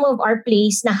were some of our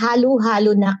plays na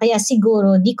halo-halo na, kaya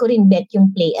siguro di ko rin bet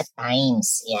yung play at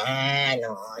times. Yan,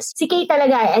 Si Kay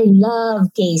talaga, I love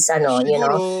Kay's,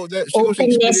 siguro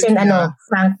openness and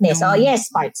frankness. Yes,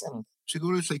 Parts.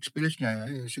 Siguro sa experience niya,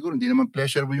 siguro hindi naman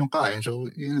pleasure mo yung kain. So,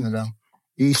 yun na lang.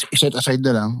 I-set aside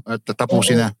na lang at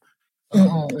tatapusin na.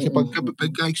 Kasi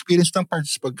pagka-experience ng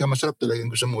Parts, pagka masarap talaga,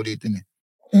 gusto mo ulitin eh.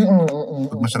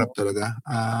 Pag masarap talaga.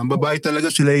 Ang babae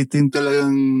talaga, sila itin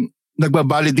talagang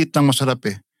nagbabalidate ng masarap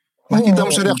eh. Makikita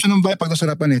mo sa reaction ng babae pag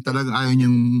nasarapan eh. Talagang ayaw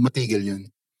niyang matigil yun.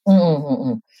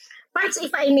 Parts, if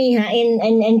I may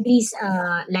and please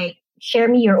share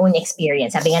me your own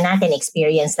experience. Sabi nga natin,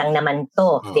 experience lang naman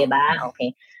to. Diba?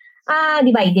 Okay.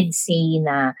 Diba, I did say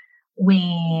na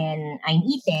when I'm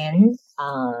eaten,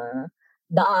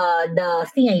 the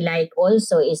thing I like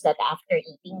also is that after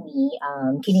eating me,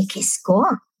 kinikiss ko,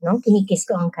 no? Kinikiss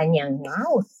ko ang kanyang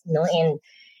mouth, no? And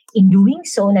in doing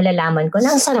so, nalalaman ko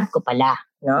na ang sarap ko pala,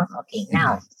 no? Okay,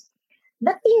 now,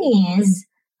 the thing is,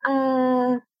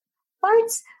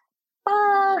 Parts,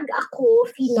 pag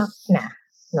ako finak na,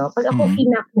 no? Pag ako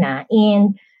finak na,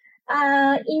 and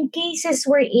in cases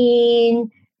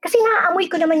wherein, kasi naaamoy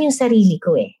ko naman yung sarili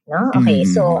ko eh, no? Okay,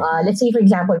 so let's say for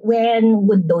example, when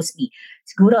would those be?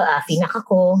 Siguro, finak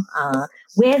ako,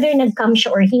 whether nag-come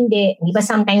siya or hindi, di ba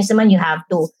sometimes naman you have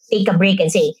to take a break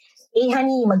and say,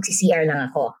 honey, mag-CCR lang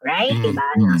ako, right? Diba?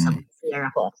 Nasa CCR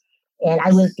ako. And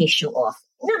I will tissue off.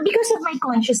 Now, because of my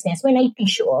consciousness, when I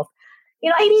tissue off,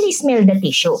 I really smell the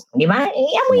tissue. Di ba?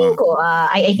 Amoyin ko.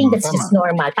 I think that's just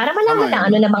normal. Para malaman na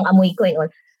ano namang amoy ko and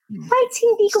all. Parts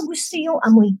hindi ko gusto yung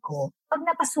amoy ko pag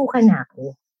napasukan na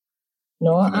ako.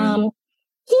 No?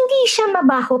 Hindi siya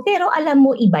mabaho, pero alam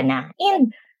mo, iba na.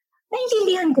 And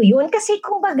naintindihan ko yun kasi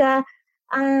kumbaga,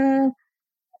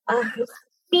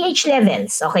 pH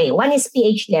levels. Okay, one is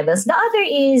pH levels. The other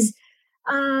is,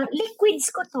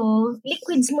 liquids ko to.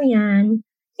 Liquids mo yan.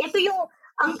 Ito yung,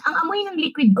 ang amoy ng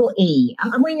liquid ko A.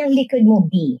 Ang amoy ng liquid mo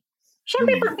B.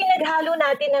 Siyempre, pag pinaghalo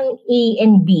natin ng A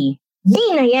and B, D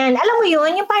na yan. Alam mo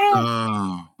yun? Yung parang,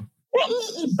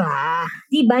 naiiba.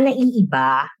 Diba?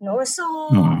 Naiiba. No? So,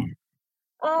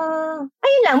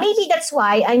 ayun lang. Maybe that's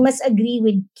why I must agree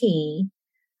with Kay.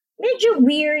 Medyo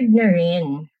weird na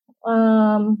rin.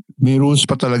 May rules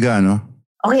pa talaga, no?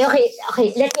 Okay.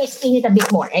 Let me explain it a bit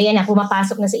more. Ayan na,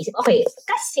 pumapasok na sa isip. Okay,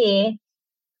 kasi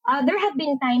there have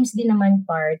been times din naman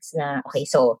Parts na, okay,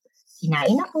 so,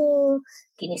 kinain ako,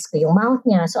 kinis ko yung mouth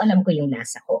niya, so alam ko yung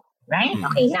lasa ko. Right?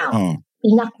 Okay, now,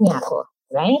 pinak niya ako.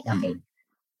 Right? Okay.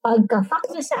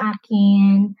 Pagka-fuck niya sa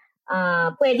akin,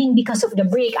 pwedeng because of the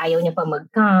break, ayaw niya pa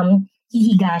mag-come,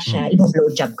 hihiga siya,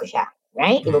 ibo-blowjob ko siya.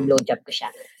 Right? Ibo-blowjob ko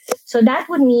siya. So that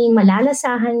would mean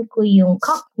malalasahan ko yung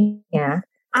cock niya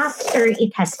after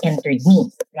it has entered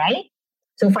me. Right?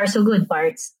 So far, so good,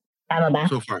 Parts. Tama ba?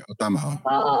 So far, tama.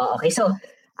 Okay, so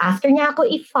after niya ako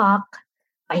i-fuck,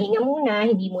 pahinga muna,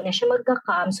 hindi muna siya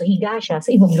magka-come, so higa siya,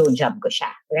 so ibo-blowjob ko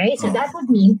siya. Right? So that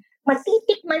would mean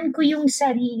matitikman ko yung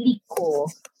sarili ko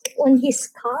on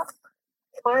his cock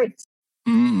Parts.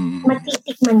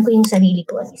 Matitikman ko yung sarili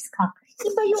ko on his cock.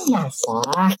 Iba yung lasa.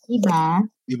 Iba.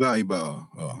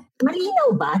 Malinaw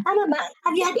ba? Tama ba?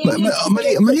 Have you had any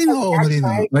Malinaw.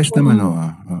 Nice naman,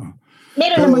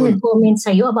 Meron namang nag-comment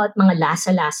sa'yo about mga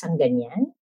lasa-lasang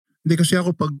ganyan? Hindi kasi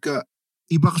ako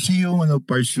iba kasi yung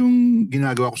parts yung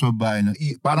ginagawa ko sa bahay, no?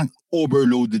 Parang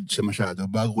overloaded siya masyado.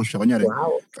 Bago ko siya, kunyari,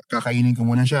 kakainin ko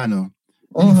muna siya, no?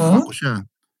 Ipak ko siya.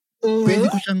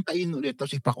 Pwede ko siyang kainin ulit,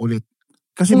 tapos ipak ulit.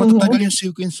 Kasi matatagal yung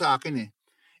sequence sa akin eh.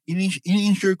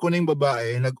 ini-insure ko na yung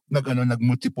babae,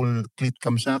 nag-multiple clit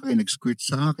cam sa akin, nag-squirt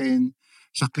sa akin,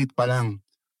 sa clit pa lang.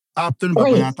 After,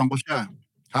 babanatan ko siya.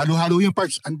 Halo-halo yung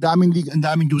parts, ang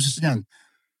daming juices niyan.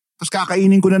 Tapos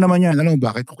kakainin ko na naman yan. Alam mo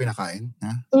bakit ko kinakain?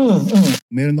 Ha?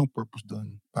 Meron ng purpose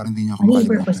doon. Parang hindi niya ako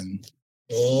makalimutan.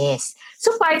 Yes.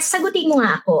 So parts, sagutin mo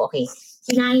nga ako, okay?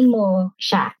 Kinain mo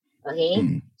siya,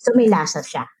 okay? So may lasa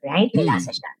siya, right? May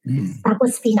lasa siya.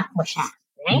 Tapos pinak mo siya,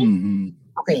 right?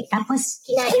 Okay, tapos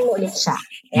kinain mo ulit siya,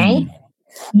 right?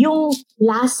 Yung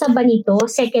lasa ba nito,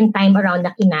 second time around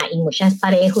na kinain mo siya,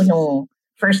 pareho nung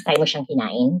first time mo siyang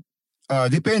kinain?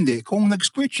 Depende. Kung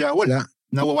nag-squirt siya, wala.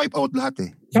 Nawa-wipe out lahat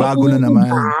eh. Bago na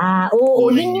naman.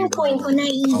 Oo, yun yung point ko na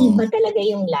iiba talaga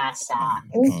yung lasa.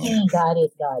 Okay, got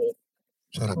it.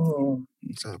 Sarap.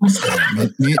 Sarap.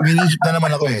 May nisip na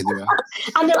naman ako eh, di ba?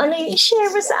 Ano yung i-share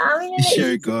mo sa amin?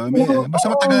 I-share ko. Basta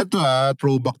matagal to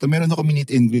throwback to. Meron ako meet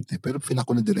and greet eh, pero pinak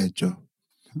ko na diretso.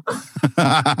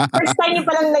 First time niyo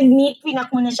palang nag-meet,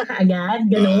 pinak mo na siya kaagad?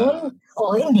 Ganun?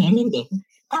 Oo, hindi.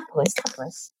 Tapos?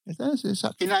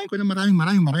 Kinain ko na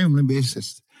maraming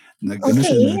beses.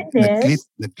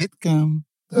 Nag-clit cam.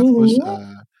 Tapos,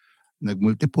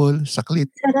 nag-multiple sa clit.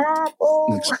 Sarap,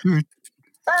 Nag-squirt.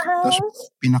 Tapos,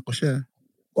 pinak ko siya.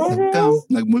 Nag-cam,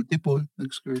 nag-multiple,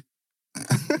 nag-squirt.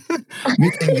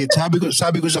 Meet and greet.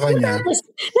 Sabi ko sa kanya.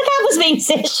 Natapos ba yung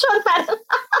session?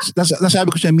 Nasabi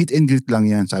ko siya, meet and greet lang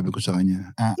yan. Sabi ko sa kanya.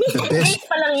 Meet and greet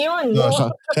pa lang yun.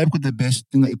 Sabi ko, the best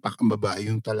yung naipak ang babae,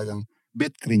 yung talagang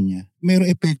bet cream niya. Mayroong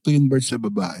epekto yung bird sa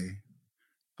babae.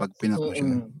 Pag pinak mo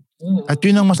siya. At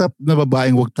yun ang masarap na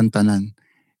babaeng huwag tantanan.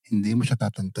 Hindi mo siya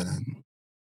tatantanan.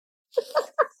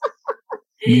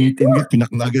 Minute and get,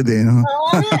 pinak na agad eh. No?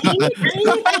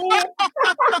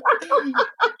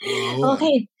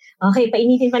 Okay,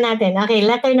 painitin pa natin. Okay,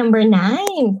 letter number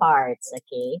 9, parts.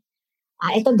 Okay.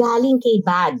 Ito galing kay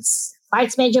Bads.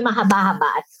 Parts medyo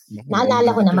mahaba-haba at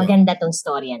naalala ko na maganda tong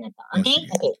storya na to. Okay?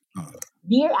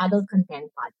 Dear Adult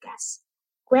Content Podcast,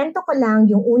 kwento ko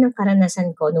lang yung unang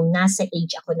karanasan ko nung nasa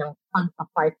age ako ng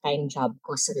pagpa-part-time job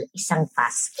ko sa isang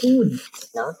fast food.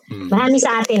 No? Marami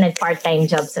sa atin nag-part-time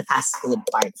job sa fast food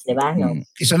parts, di ba? No?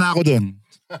 Isa na ako dun.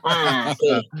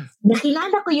 Okay.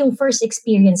 Nakilala ko yung first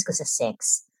experience ko sa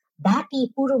sex.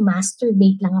 Dati, puro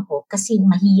masturbate lang ako kasi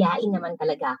mahiyain naman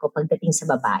talaga ako pagdating sa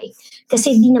babae.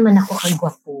 Kasi di naman ako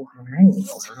kagwapuhan.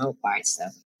 Wow, parts.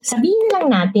 Sabihin na lang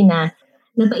natin na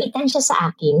nabaitan siya sa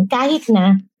akin kahit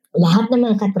na lahat ng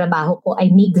mga katrabaho ko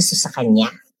ay may gusto sa kanya.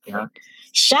 No?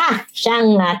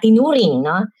 Siyang tinuring,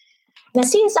 no? Na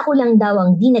since ako lang daw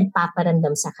ang di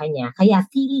nagpaparamdam sa kanya, kaya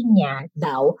feeling niya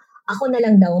daw, ako na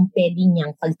lang daw ang pwede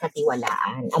niyang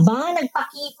pagkatiwalaan. Aba,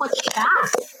 nagpakipot siya.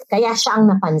 Kaya siya ang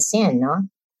napansin,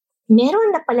 no?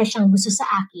 Meron na pala siyang gusto sa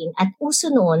akin at uso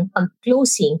noon, pag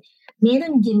closing,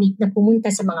 meron gimmick na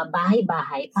pumunta sa mga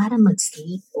bahay-bahay para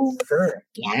mag-sleep over.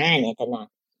 Yan, ito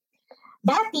na.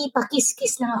 Dati,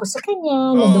 pakis-kis lang ako sa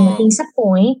kanya na dumating sa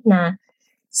point na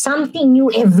something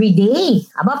new every day.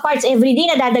 Aba, parts every day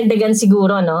na dadagdagan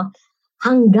siguro, no?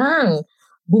 Hanggang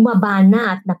bumaba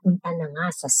na at napunta na nga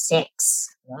sa sex.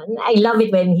 I love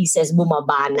it when he says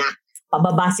bumaba na.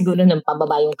 Pababa siguro ng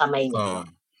pababa yung kamay niya.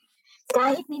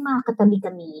 Kahit may mga katabi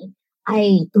kami,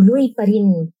 ay tuloy pa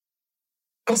rin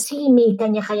kasi may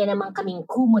kanya-kanya naman kaming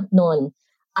kumot nun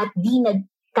at di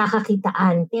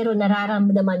nagkakakitaan pero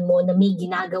nararamdaman mo na may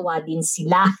ginagawa din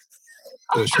sila.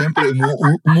 Siyempre,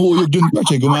 umuuyog yun pa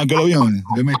siya. Gumagalaw yun.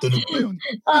 May tunog pa yun.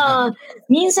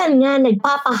 Minsan nga,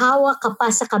 nagpapahawak ka pa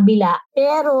sa kabila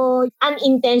pero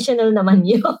unintentional naman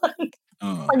yun.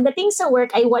 Pagdating sa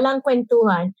work ay walang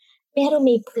kwentuhan pero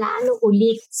may plano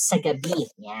ulit sa gabi.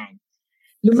 Yan.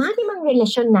 Lumalim ang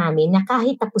relasyon namin na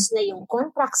kahit tapos na yung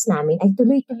contracts namin ay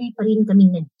tuloy-tuloy pa rin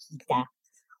kaming nagkita.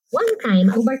 One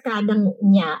time, ang barkadang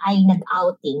niya ay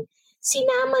nag-outing.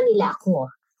 Sinama nila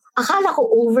ako. Akala ko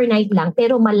overnight lang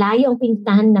pero malayo ang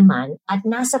pintahan naman at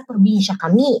nasa probinsya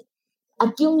kami.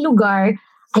 At yung lugar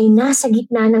ay nasa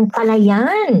gitna ng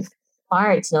palayan.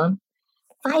 Parts, no?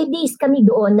 5 days kami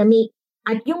doon na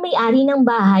at yung may-ari ng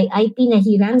bahay ay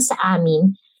pinahiram sa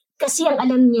amin kasi ang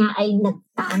alam niya ay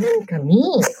nagtanan kami.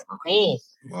 Okay.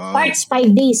 Wow. Parts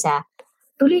 5 days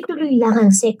Tuloy-tuloy lang ang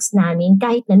sex namin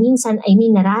kahit na minsan ay may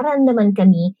nararamdaman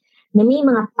kami na may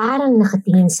mga parang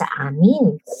nakatingin sa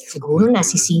amin. Siguro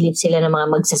nasisilip sila ng mga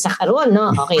magsasakaron,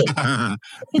 no? Okay.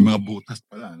 Yung mga butas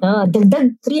pala. No?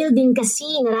 Dagdag thrill din kasi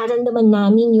nararamdaman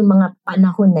namin yung mga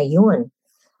panahon na yun.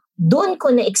 Doon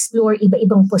ko na-explore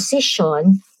iba-ibang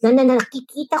position na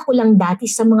nakikita ko lang dati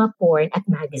sa mga porn at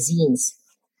magazines.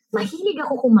 Mahilig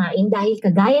ako kumain dahil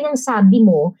kagaya ng sabi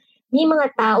mo, may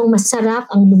mga taong masarap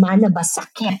ang lumalabas sa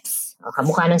keps.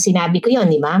 Kamukha ng sinabi ko yon,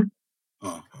 di ba?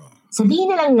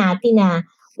 Sabihin na lang natin na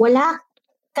wala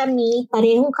kami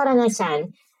parehong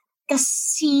karanasan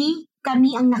kasi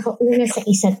kami ang nakauna sa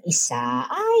isa't isa.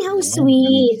 Ay, how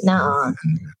sweet! Na,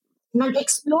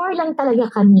 nag-explore lang talaga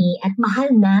kami at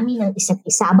mahal namin ang isa't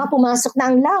isa. Aba, pumasok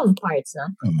na ang love parts, no?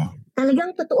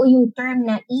 Talagang totoo yung term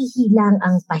na ihilang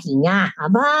ang pahinga.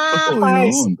 Aba, Totoo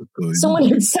parts. yun. Totoo yun.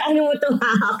 Sumunod sa ano mo to,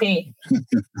 ha? Okay.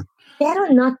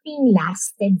 Pero nothing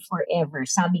lasted forever,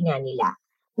 sabi nga nila.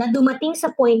 Na dumating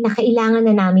sa point na kailangan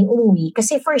na namin umuwi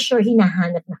kasi for sure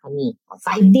hinahanap na kami.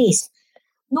 5 days.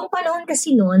 Nung panahon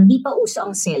kasi noon, di pa uso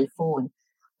ang cellphone.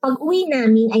 Pag uwi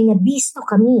namin ay nabisto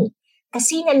kami.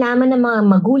 Kasi nalaman ng mga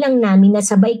magulang namin na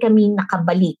sabay kami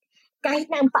nakabalik kahit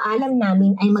na ang paalam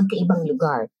namin ay magkaibang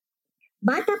lugar.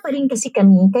 Bata pa rin kasi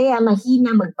kami kaya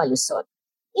mahina magpalusot.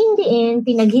 In the end,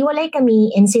 pinaghiwalay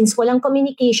kami and since walang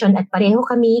communication at pareho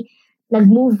kami,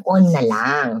 nag-move on na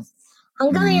lang.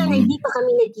 Hanggang ngayon, hindi pa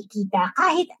kami nagkikita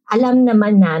kahit alam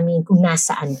naman namin kung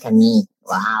nasaan kami.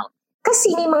 Wow!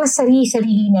 Kasi may mga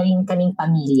sarili-sarili na rin kaming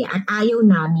pamilya at ayaw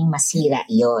namin masira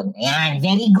iyon. Ayan,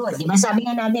 very good. Di ba sabi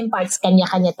nga natin, parts,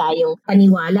 kanya-kanya tayong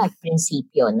paniwala at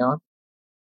prinsipyo, no?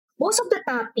 Most of the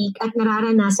topic at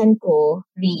nararanasan ko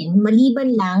rin,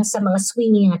 maliban lang sa mga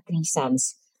swinging at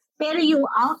threesomes. Pero yung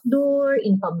outdoor,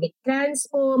 in public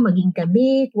transport, maging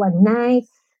kabit, one night,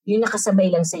 yung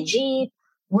nakasabay lang sa jeep,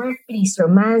 workplace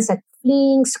romance at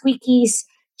flings, quickies,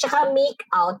 tsaka make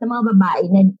out ng mga babae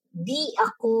na di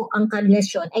ako ang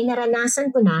karelasyon ay naranasan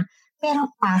ko na,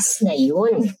 pero past na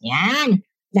yun. Yan.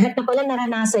 Lahat na pala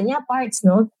naranasan niya, parts,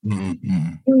 no?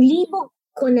 Yung libog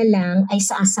ko na lang ay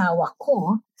sa asawa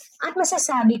ko at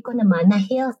masasabi ko naman na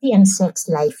healthy ang sex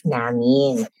life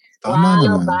namin. Tama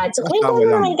naman. Bad. So, kwento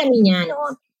naman kami niya,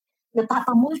 no?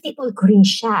 Napapamultiple ko rin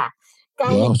siya.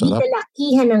 Kahit di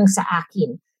kalakihan ng sa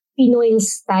akin. Pinoy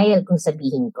style kung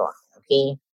sabihin ko.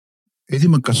 Okay? Di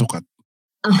magkasukat.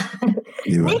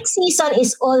 Diba? Next season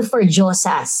is all for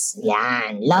Dyosas.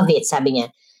 Yan. Love it, sabi niya.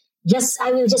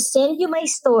 I will just send you my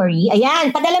story.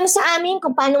 Ayan, padala mo sa amin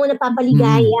kung paano mo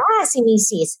napapaligaya si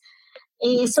Mrs.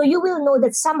 So you will know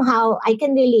that somehow I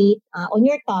can relate on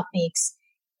your topics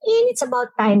and it's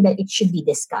about time that it should be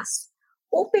discussed.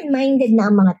 Open-minded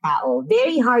na ang mga tao.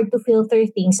 Very hard to filter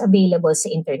things available sa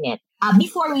internet.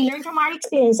 Before, we learn from our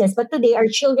experiences, but today our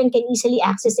children can easily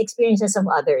access experiences of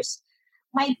others.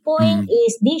 My point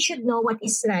is, they should know what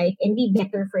is right and be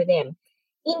better for them.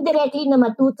 Indirectly na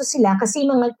matuto sila kasi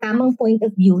mga tamang point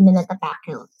of view na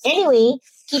natatakil. Anyway,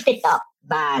 keep it up,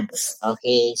 Bads.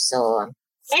 Okay, so...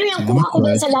 Anyway, ang kuha ko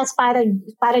dun sa last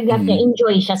paragraph niya,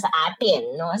 enjoy siya sa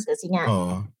atin, no? Kasi nga,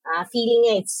 feeling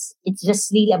niya, it's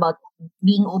just really about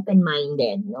being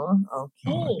open-minded, no?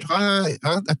 Okay.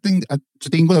 I think,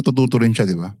 sa tingin ko natututo rin siya,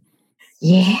 di ba?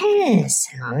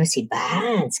 Yes. Si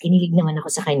Bads. Kinilig naman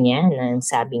ako sa kanya nang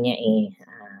sabi niya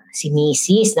si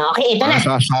Mrs. No? Okay, ito na.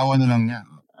 Sa asawa na lang niya.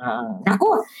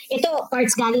 Naku, ito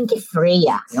parts galing kay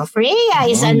Freya. No? Freya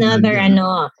is another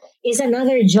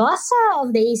Dyosa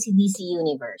of the AC/DC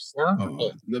universe. No?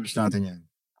 Okay. Loves natin yan.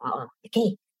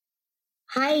 Okay.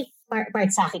 Hi,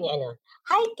 parts sa akin yung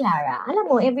Hi, Clara. Alam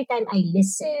mo, every time I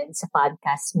listen sa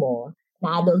podcast mo,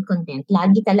 na adult content,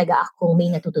 lagi talaga akong may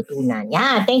natututunan.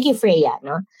 Yeah, thank you, Freya.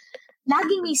 No?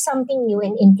 Laging may something new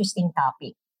and interesting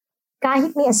topic.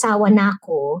 Kahit may asawa na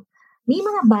ako, may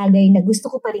mga bagay na gusto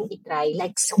ko pa rin itry,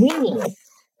 like swimming.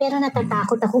 Pero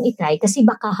natatakot akong itry kasi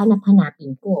baka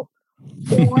hanap-hanapin ko.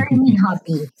 Or may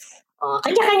hobby.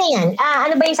 Kanya-kanya yan.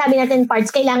 Ano ba yung sabi natin,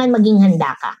 parts? Kailangan maging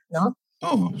handa ka, no?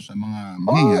 Sa mga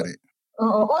mangyayari.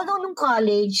 Although nung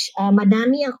college,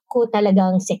 madami ako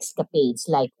talagang sexcapades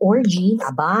like orgy.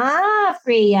 Aba,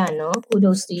 Freya, no?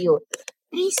 Kudos to you.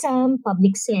 Threesome,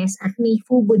 public sex, at may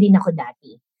fubo din ako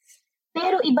dati.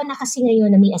 Pero iba na kasi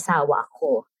ngayon na may asawa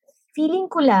ako. Feeling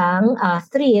ko lang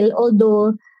thrill,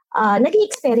 although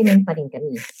nag-i-experiment pa rin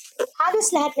kami. Halos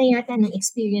lahat na yata ng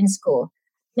experience ko.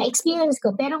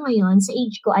 Pero ngayon, sa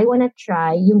age ko, I wanna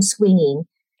try yung swinging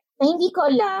na hindi ko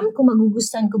alam kung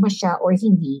magugustuhan ko ba siya or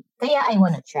hindi. Kaya I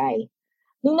wanna try.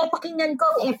 Nung napakinggan ko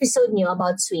ang episode niyo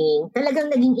about swinging,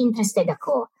 talagang naging interested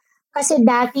ako. Kasi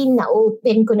dati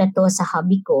na-open ko na to sa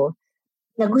hobby ko,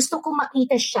 na gusto ko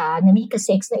makita siya na may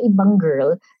kasex na ibang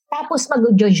girl, tapos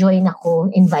mag-join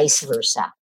ako and vice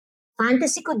versa.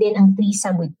 Fantasy ko din ang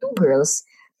threesome with 2 girls,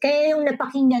 kaya yung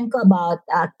napakinggan ko about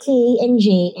K and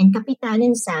J and Kapitan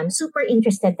and Sam, super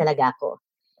interested talaga ako.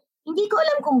 Hindi ko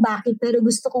alam kung bakit, pero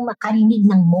gusto kong makarinig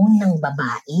ng moan ng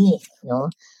babae, no?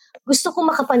 Gusto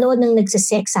kong makapanood ng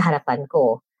nagsisex sa harapan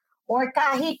ko. Or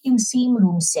kahit yung same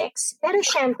room sex. Pero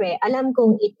syempre, alam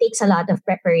kong it takes a lot of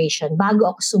preparation bago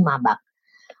ako sumabak.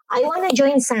 I wanna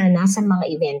join sana sa mga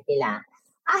event nila.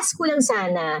 Ask ko lang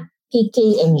sana, kay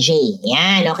K&J.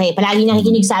 Yan, okay. Palagi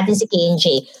nakikinig sa atin si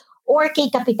K&J. Or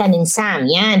kay Kapitan and Sam.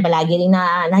 Yan, palagi rin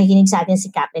nakikinig sa atin si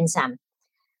Cap and Sam.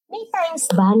 May times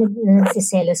ba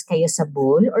nagsiselos kayo sa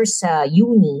bull or sa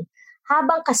uni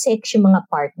habang kasex yung mga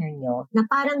partner nyo na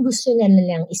parang gusto nila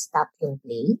lang stop yung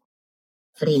play?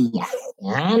 Freya.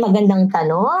 Yan, magandang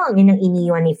tanong. Yun ang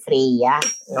iniwan ni Freya.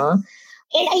 No?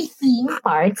 And I think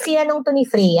sinanong to ni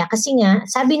Freya kasi nga,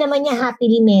 sabi naman niya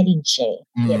happily married siya.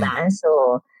 Diba?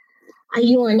 So,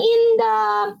 ayun. And,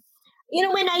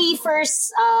 when I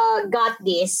first got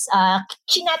this,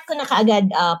 chinat ko na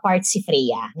kaagad si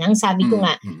Freya. Nang sabi ko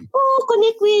nga,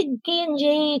 connect with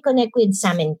K&J, connect with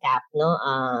Sam and Cap. No?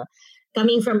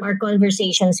 Coming from our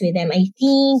conversations with them, I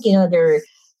think, they're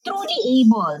truly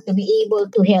able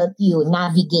to help you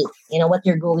navigate, what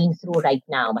you're going through right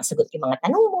now. Masagot yung mga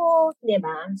tanong mo,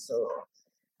 diba? So,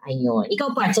 ayun.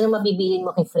 Ikaw, Parts, ano mabibilin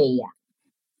mo kay Freya?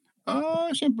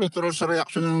 Siyempre, pero sa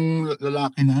reaction ng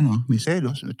lalaki na may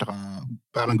selos, at saka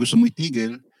parang gusto mo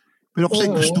itigil, pero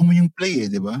kasi gusto mo yung play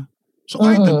di ba? So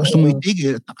kahit gusto mo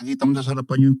itigil at nakikita mo sa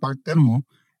sarapan yung partner mo,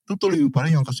 tutuloy mo pa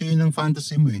rin yun kasi yun ang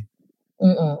fantasy mo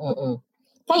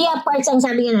Kaya Parts, ang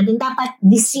sabi nga natin, dapat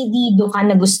desidido ka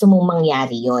na gusto mong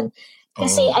mangyari yon.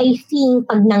 Kasi I think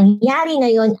pag nangyari na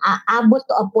yon, aabot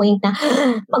to a point na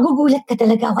magugulat ka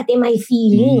talaga, what am I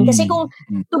feeling? Kasi kung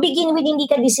to begin with hindi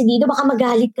ka desidido, baka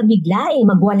magalit ka bigla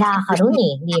magwala ka ron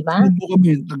di ba?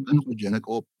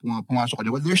 Pumasok ka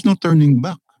dyan, there's no turning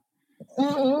back.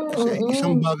 Kasi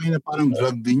isang bagay na parang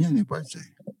drug din yan Parts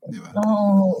di ba?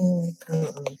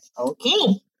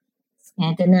 Okay.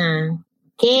 Ito na.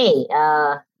 Okay.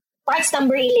 Parts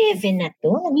number 11 na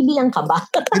to. Nabibilang ka ba?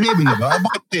 11 na ba?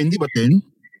 Bakit 10? Di ba 10?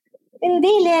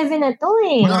 Hindi, 11 na to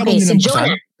Wala Okay, si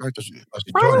Jonah.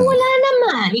 Parang wala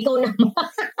naman. Ikaw naman.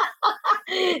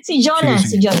 Si Jonah.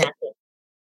 Si Jonah.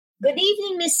 Good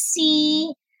evening, Miss C.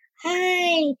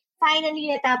 Hi.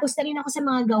 Finally, natapos na rin ako sa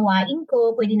mga gawain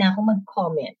ko. Pwede na ako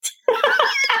mag-comment.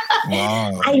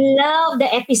 Wow. I love the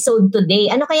episode today.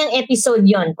 Ano kayang episode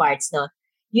yon, Parts, no?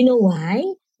 You know why?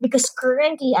 Because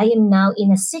currently, I am now in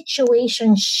a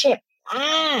situationship.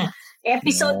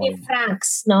 Episode ni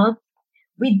Franks, no?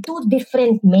 With 2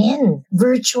 different men,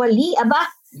 virtually. Aba,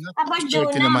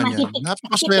 Jonah,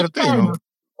 napakaswerte, no?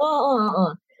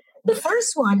 Oo. The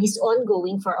first one is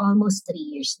ongoing for almost 3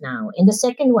 years now. And the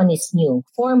second one is new,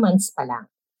 4 months pa lang.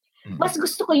 Mas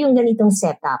gusto ko yung ganitong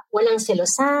setup. Walang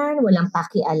selosan, walang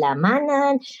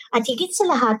pakialamanan, at higit sa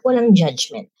lahat, walang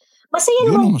judgment. Masaya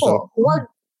naman po.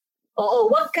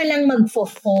 Wag ka lang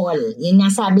magfo-fall. Yung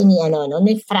nasabi ni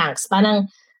Franks, parang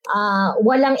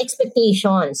walang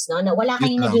expectations, no? Na wala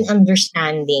kayong naging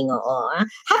understanding,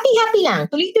 Happy lang,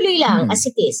 tuloy-tuloy lang as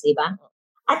it is, di ba?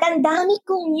 At ang dami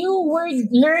kong new word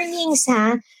learnings,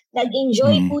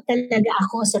 Nag-enjoy po talaga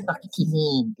ako sa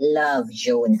pakikinig. Love,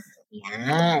 Jonah.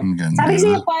 Yan. Sabi sa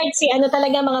iyo, Parts,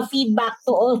 talaga mga feedback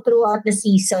to all throughout the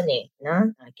season,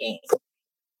 no? Okay.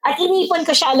 At inipon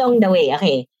ko siya along the way,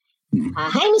 okay?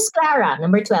 Hi, Miss Clara,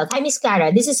 number 12. Hi, Miss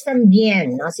Clara. This is from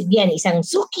Bien. No? Si Bien, isang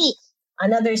suki.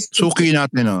 Another suki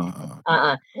natin.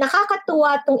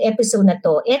 Nakakatuwa tong episode na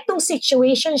to. Etong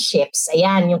situationships,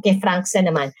 ayan, yung kay Franks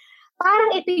na naman,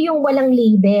 parang ito yung walang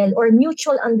label or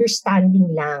mutual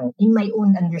understanding lang, in my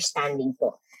own understanding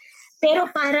po. Pero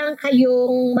parang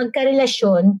kayong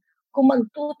magkarelasyon, kung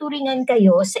magtuturingan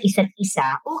kayo sa isa't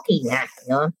isa, okay na,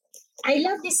 no? I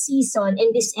love this season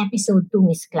and this episode too,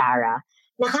 Miss Clara.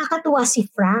 Nakakatuwa si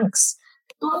Franks.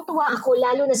 Tuwang-tuwa ako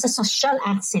lalo na sa social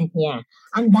accent niya.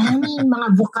 Ang daming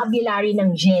mga vocabulary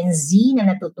ng Gen Z na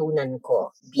natutunan ko.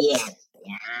 Bien.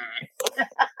 Yan.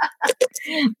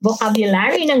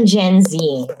 Vocabulary ng Gen Z,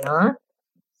 no?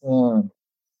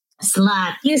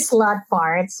 Slut. You slut,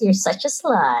 Parts. You're such a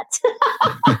slut.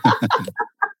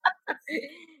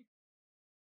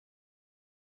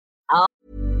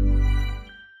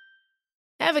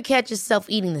 Ever catch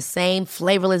yourself eating the same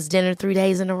flavorless dinner 3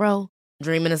 days in a row?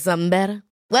 Dreaming of something better?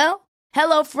 Well,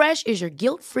 HelloFresh is your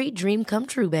guilt-free dream come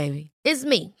true, baby. It's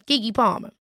me, Keke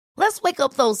Palmer. Let's wake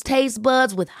up those taste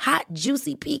buds with hot,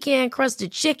 juicy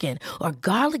pecan-crusted chicken or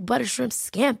garlic butter shrimp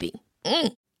scampi.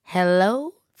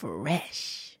 Hello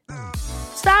Fresh.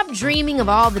 Stop dreaming of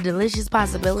all the delicious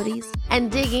possibilities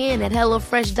and dig in at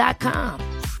HelloFresh.com.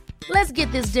 Let's get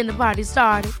this dinner party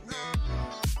started.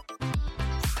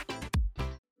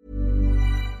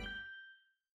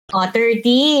 Oh,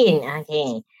 13.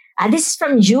 Okay. This is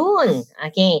from June.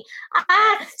 Okay.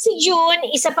 Si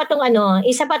June, isa pa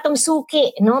tong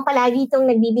suki, no? Palagi itong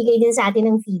nagbibigay din sa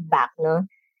atin ng feedback, no?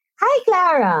 Hi,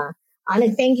 Clara.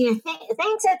 Thank you.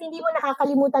 Thanks at hindi mo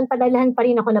nakakalimutan padalahan pa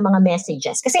rin ako ng mga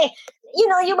messages. Kasi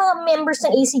yung mga members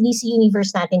ng ACDC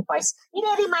Universe natin, parts,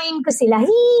 nire-remind ko sila,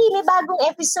 hey, may bagong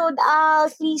episode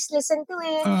out, please listen to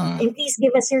it, and please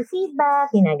give us your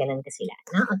feedback. Ginaganan ko sila.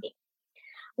 No? Okay.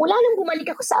 Mula nang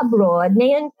bumalik ako sa abroad,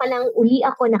 ngayon palang uli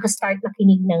ako nakastart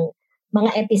makinig ng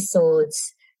mga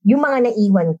episodes, yung mga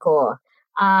naiwan ko.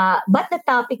 But the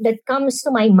topic that comes to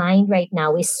my mind right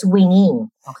now is swinging.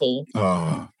 Okay?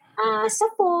 Sa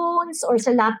phones or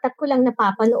sa laptop ko lang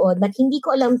napapanood, but hindi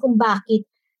ko alam kung bakit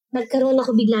nagkaroon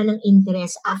ako bigla ng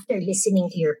interest after listening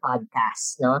to your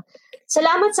podcast. No?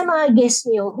 Salamat sa mga guests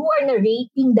nyo who are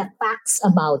narrating the facts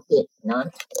about it. No?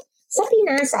 Sa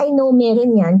Pinas, I know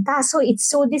meron yan, kaso it's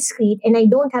so discreet and I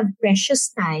don't have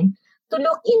precious time to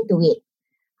look into it.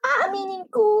 Aaminin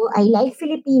ko, I like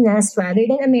Filipinas rather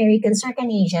than Americans or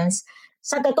Canadians.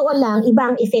 Sa totoo lang,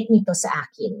 iba ang effect nito sa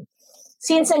akin.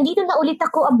 Since nandito na ulit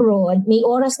ako abroad, may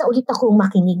oras na ulit akong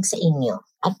makinig sa inyo.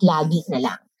 At lagi na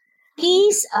lang.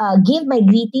 Please give my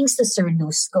greetings to Sir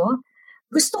Dusko.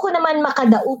 Gusto ko naman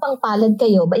makadaupang palad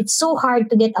kayo, but it's so hard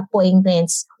to get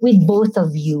appointments with both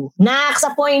of you. Next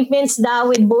appointments daw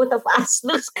with both of us.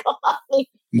 Dusko.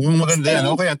 Mukhang maganda yan.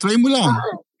 Okay, try mo lang.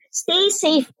 Stay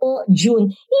safe po,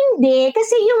 June. Hindi,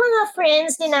 kasi yung mga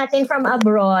friends din natin from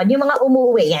abroad, yung mga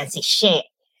umuwi, yan, si She,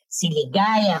 si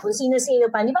Ligaya, kung sino-sino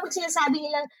pa. Di ba pag sinasabi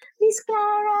nilang, Miss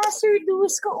Clara, Sir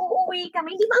Dusko, uuwi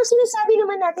kami. Di ba ang sinasabi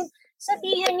naman natin,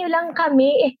 sabihan nyo lang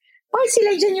kami. Parang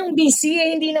sila dyan yung busy,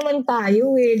 hindi naman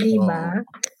tayo di ba?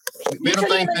 Meron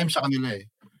tayong time sa kanila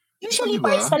Usually, diba?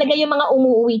 Parts talaga yung mga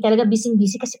umuwi talaga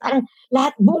busy-busy kasi parang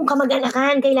lahat buong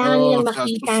kamag-anakan, kailangan nilang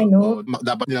makita, no?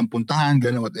 Dapat nilang puntahan,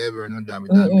 gano'n, whatever, no?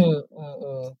 Dami-dami.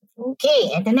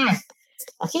 Okay, eto na.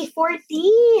 Okay,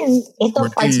 14. Ito,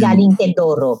 parts galing kay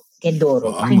Doro.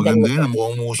 Maganda yan,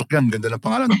 mukhang umusok yan. Ganda ng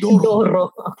pangalan, Doro. Doro,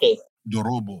 okay.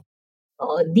 Dorobo.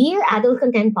 Dear Adult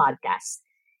Content Podcast,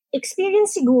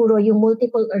 experience siguro yung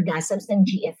multiple orgasms ng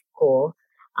GF ko.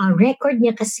 Record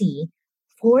niya kasi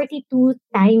 42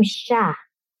 times siya.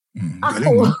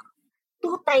 Ako,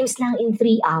 2 times lang in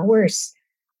 3 hours.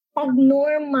 Pag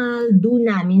normal do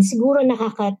namin, siguro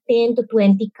nakaka 10 to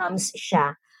 20 comes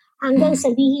siya. Hanggang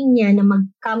sabihin niya na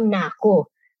mag-come na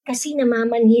ako. Kasi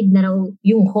namamanhid na raw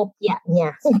yung hopya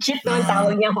niya. Cute naman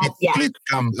tawag niya hopya.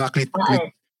 Clit-cam. Clit.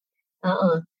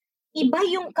 Iba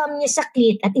yung come niya sa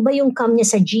clit at iba yung come niya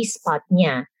sa G-spot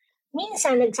niya.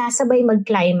 Minsan, nagsasabay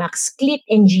mag-climax, clit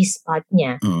and G-spot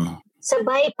niya.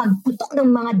 Sabay, pagputok ng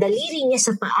mga daliri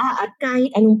niya sa paa at kahit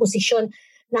anong posisyon,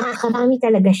 nakakarami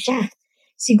talaga siya.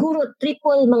 Siguro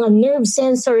triple mga nerve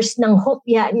sensors ng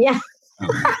hopya niya.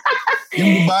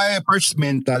 Yung babae, first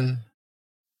mental.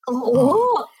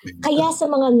 Oo. Kaya sa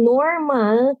mga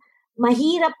normal,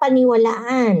 mahirap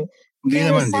paniwalaan.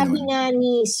 Pero sabi nga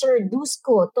ni Sir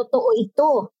Dusko, totoo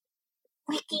ito.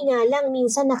 Wiki nga lang,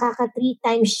 minsan nakaka 3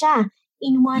 times siya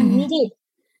in 1 minute.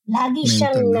 Lagi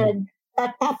siyang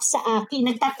nagtatap sa akin.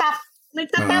 Nagtatap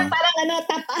parang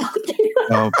tap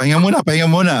out. Pahinga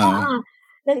muna.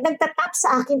 Nagtatap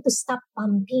sa akin to stop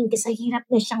pumping kasi hirap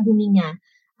na siyang huminga.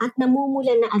 At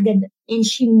namumula na agad. And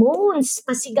she moans,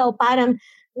 pasigaw, parang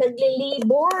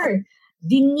nagle-labor.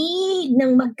 Dinig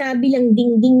ng magkabilang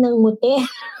dingding ng mute.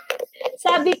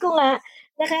 Sabi ko nga,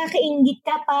 nakakaingit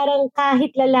ka, parang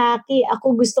kahit lalaki,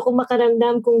 ako gusto kong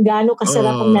makaramdam kung gaano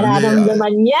kasarap ang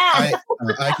nararamdaman niya.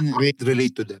 I can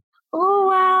relate to that. Oh,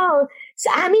 wow.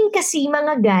 Sa amin kasi,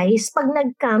 mga guys, pag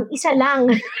nag-cam, isa lang.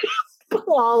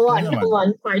 Kawawa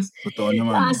naman, parts. Totoo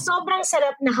naman. Sobrang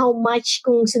sarap na how much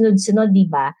kung sunod-sunod, di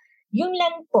ba? Yun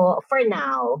lang po, for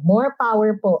now, more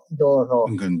power po, Doro.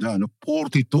 Ang ganda,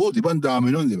 42, di ba? Ang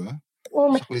dami nun, di ba?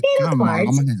 Pero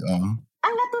parts,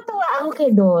 ang natutuwa ako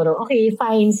kay Doro, okay,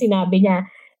 fine, sinabi niya,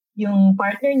 yung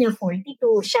partner niya 42,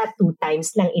 siya 2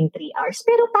 times lang in 3 hours.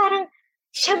 Pero parang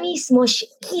siya mismo,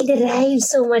 he derives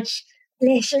so much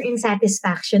pleasure and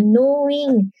satisfaction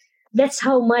knowing that's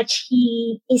how much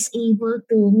he is able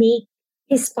to make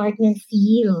his partner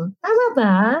feel. Tama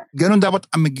ba? Ganon dapat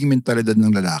ang maging mentalidad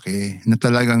ng lalaki. Na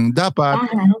talagang dapat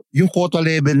yung quota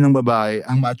level ng babae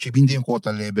ang ma-achieve, hindi yung quota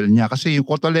level niya. Kasi yung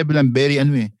quota level ang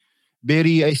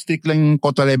very strict lang yung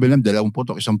quota level ng 2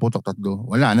 putok, 1 putok,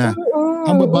 3. Wala na.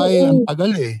 Ang babae, ang tagal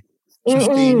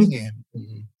sustaining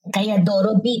Kaya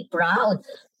Doro, be proud.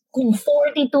 Kung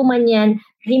 42 man yan,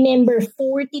 remember,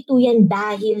 42 yan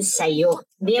dahil sa'yo.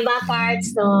 Di ba,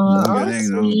 parts, no? Galing,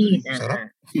 sweet. No? Sarap.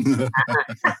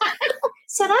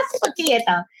 Sarap pagkili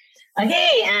ito.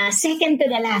 Okay, second to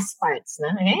the last parts. No?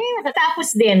 Okay,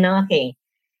 matatapos din, no? Okay.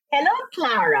 Hello,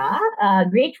 Clara.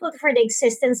 Grateful for the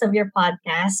existence of your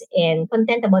podcast and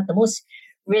content about the most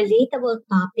relatable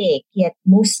topic, yet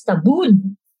most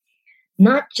tabooed.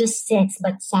 Not just sex,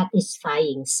 but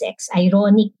satisfying sex.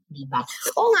 Ironic, di ba?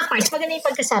 Oo nga, Parts, maganda yung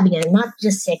pagkasabi niya, not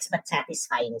just sex, but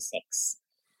satisfying sex.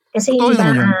 Kasi Totoo hindi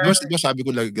ba, naman yun. Diba sabi ko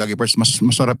lagi Parts, mas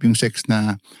masarap yung sex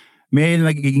na may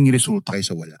nagiging resulta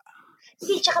kaysa wala.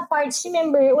 hindi, tsaka Parts,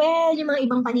 remember, well, yung mga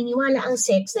ibang paniniwala, ang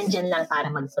sex, nandyan lang para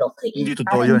mag-procreate. Hindi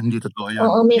totoo yun, hindi totoo yun.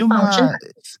 Oo, may yung function. mga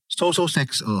so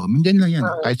sex, mindyan lang yan.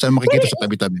 Kahit saan makikita sa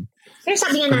tabi-tabi. Pero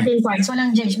sabi nga natin, Parts,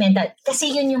 walang judgmental.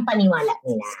 Kasi yun yung paniwala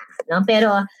nila. No?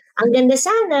 Pero ang ganda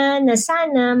sana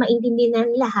maintindihan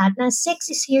ng lahat na sex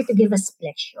is here to give us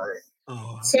pleasure.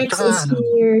 Sex is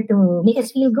here to make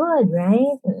us feel good,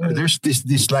 right? There's this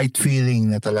slight feeling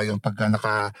na talagang pagka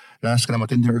nakaranas ka na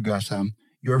matinding orgasm,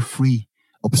 you're free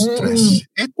of stress.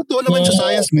 Totoo naman sa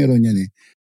science, meron yan eh.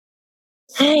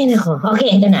 Ay, nako.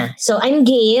 Okay, ito na. So, I'm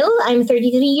Gail. I'm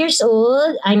 33 years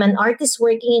old. I'm an artist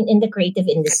working in the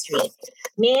creative industry.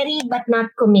 Married but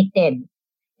not committed.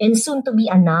 And soon to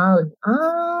be annulled.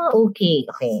 Okay.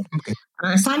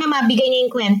 Sana mabigay niya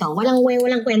yung kwento.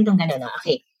 Walang kwentong gano'n.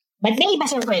 Okay. But may iba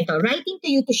siyang kwento. Writing to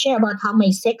you to share about how my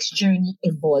sex journey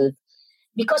evolved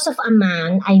because of a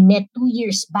man I met 2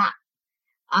 years back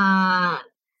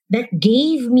that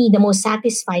gave me the most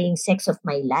satisfying sex of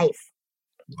my life.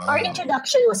 Wow. Our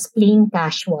introduction was plain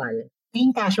casual.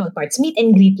 Plain casual Parts. Meet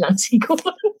and greet lang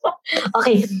siguro.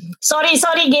 Okay. Sorry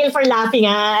Gail for laughing.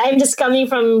 I'm just coming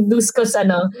from Dusko's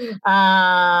small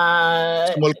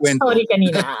kwento. Story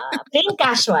kanina. Plain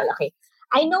casual. Okay.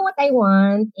 I know what I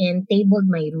want and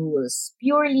tabled my rules.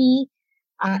 Purely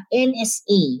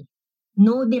NSA.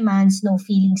 No demands, no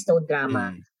feelings, no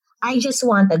drama. I just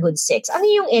want a good sex. Ano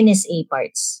yung NSA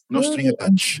Parts? No string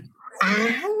attached.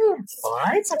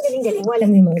 Parts? Ang galing-galing. Wala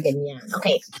mo yung mga ganyan.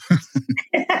 Okay.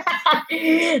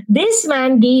 This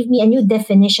man gave me a new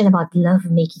definition about love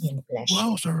making and pleasure.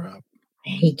 Wow, sarap.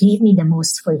 He gave me the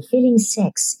most fulfilling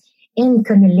sex and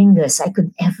cunnilingus I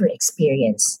could ever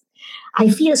experience. I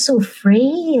feel so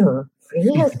frail.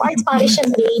 Parts para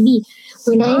siyang baby.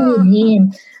 When I'm with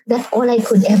him, that all I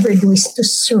could ever do is to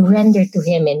surrender to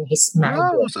him and his magic.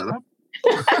 Wow, sarap.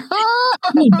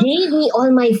 He gave me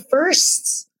all my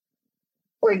firsts.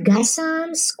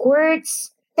 Orgasms,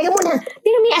 squirts. Teka muna,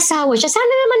 pero may asawa siya. Sana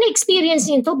naman na-experience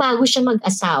niyo to bago siya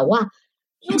mag-asawa.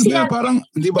 Parang,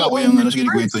 di ba ako yung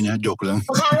sinikwento niya? Joke lang.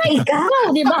 Baka ikaw,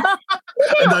 di ba?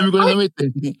 Ang dami ko na namit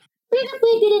eh. Pero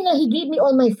pwede rin na he gave me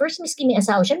all my first, miski may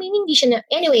asawa siya. Meaning hindi siya na,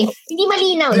 anyway, hindi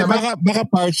malinaw na. Baka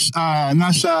Parts,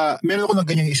 meron ako ng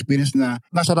ganyang experience na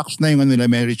nasa rocks na yung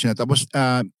marriage na. Tapos,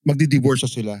 magdi-divorce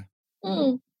sila.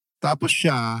 Tapos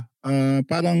siya,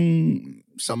 parang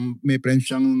may friends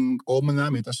siyang common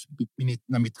namin, tapos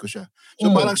na-meet ko siya.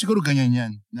 So parang siguro ganyan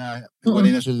yan, na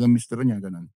wala na sila ng mister niya,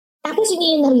 ganun. Tapos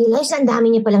hindi niya na-realize na ang dami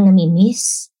niya palang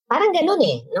nami-miss. Parang ganun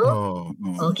eh, no?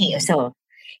 Okay, so,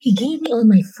 he gave me all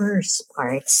my first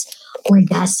parts,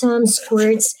 orgasms,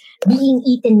 squirts, being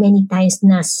eaten many times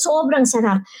na sobrang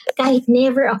sarap kahit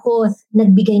never ako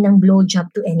nagbigay ng blowjob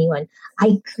to anyone.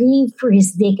 I craved for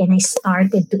his dick and I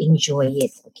started to enjoy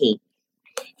it. Okay.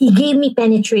 He gave me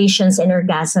penetrations and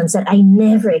orgasms that I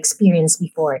never experienced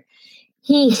before.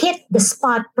 He hit the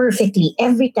spot perfectly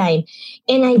every time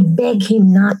and I beg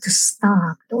him not to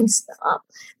stop. Don't stop.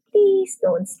 Please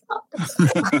don't stop.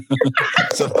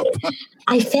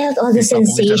 I felt all the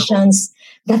sensations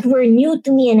that were new to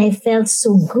me and I felt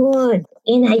so good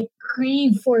and I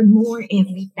craved for more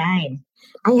every time.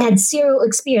 I had zero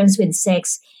experience with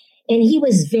sex and he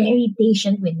was very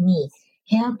patient with me,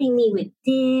 helping me with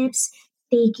tips,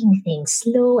 taking things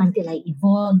slow until I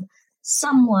evolved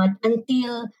somewhat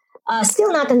until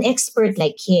still not an expert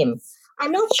like him.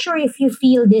 I'm not sure if you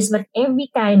feel this, but every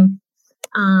time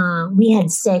we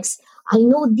had sex, I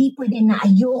know deep within na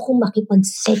ayokong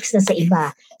makipag-sex na sa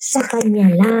iba. Sa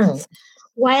kanya lang.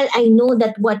 While I know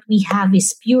that what we have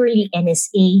is purely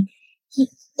NSA, he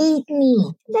ate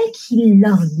me like he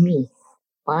loved me.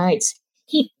 Parts.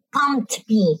 He pumped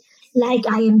me like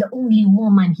I am the only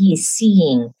woman he is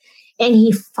seeing. And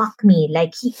he fucked me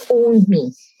like he owned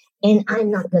me. And I'm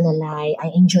not gonna lie,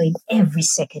 I enjoyed every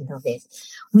second of it.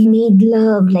 We made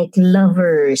love like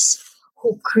lovers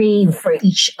who crave for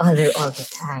each other all the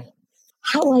time.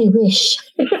 How I wish.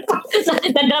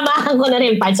 Nadramahan ko na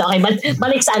rin, Parts. Okay,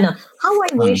 balik sa ano. How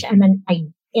I wish I'm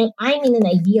in an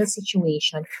ideal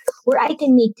situation where I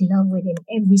can make love with him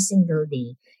every single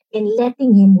day and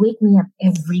letting him wake me up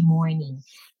every morning,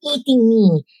 eating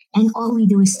me, and all we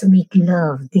do is to make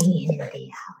love day in and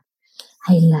day out.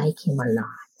 I like him a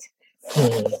lot.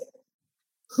 Okay.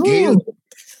 Gail?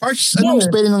 Parts, anong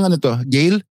spelling ng ano to?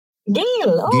 Gail?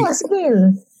 Gail. Oh, si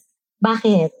Gail.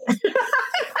 Bakit?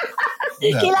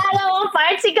 Kilala mo,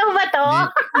 Parts? Ikaw ba to?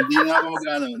 Hindi na ako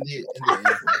mag-ano. Hindi.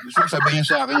 Gusto ko sabihin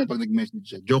sa akin yan pag nag-message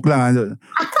siya. Joke lang.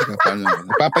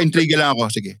 Napapa-intriga lang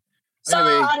ako. Sige. So,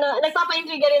 Anyway,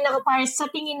 nagpapa-intriga rin ako, Parts. Sa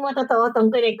tingin mo, totoo itong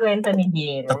kinikwento ni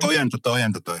Gil? totoo yan.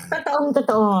 Totoo.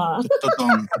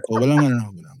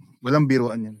 Walang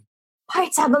biruan yan.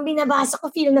 Parts, habang binabasa ko,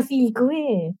 feel na feel ko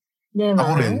eh. Diba?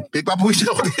 Ako rin. Papawisin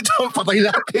ako dito. Patay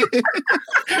laki.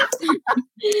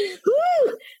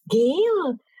 Gil,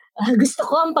 gusto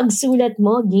ko ang pagsulat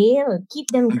mo, Gil.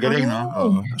 Keep them Ang galing,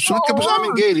 coming. no? Sulat ka pa sa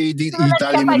amin, Gail. Sulat ka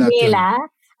Itali mo pa, natin. Gil, ha?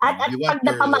 At You pag want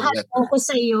your napamahal letter. ko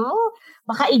sa'yo,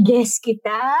 baka i-guess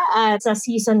kita sa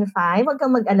season 5. Huwag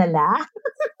kang mag-alala.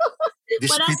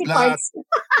 Wala si Discreet lahat. Parts.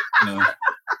 No.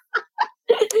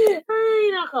 Ay,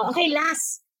 nako. Okay,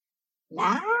 last.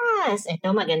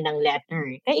 Ito, magandang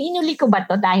letter. Kaya hinuli ko ba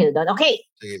to dahil doon? Okay.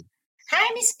 Sige.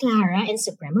 Hi, Miss Clara and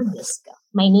Supremo Disco.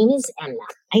 My name is Ella.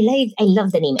 I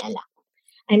love the name Ella.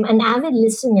 I'm an avid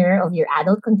listener of your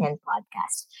adult content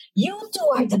podcast. You two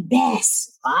are the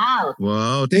best. Wow.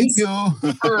 Wow, thank you.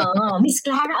 Miss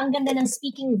Clara, ang ganda ng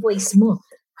speaking voice mo.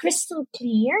 Crystal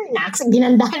clear. Naks,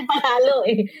 ginandahan palalo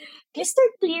eh. Crystal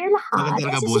clear lahat.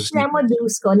 Maganda ka, Kasi boss. Supremo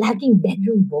Disco, laging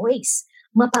bedroom voice.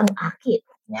 Mapang-akit.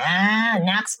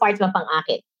 Next part,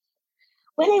 mapang-akit.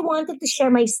 Well, I wanted to share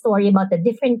my story about the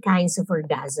different kinds of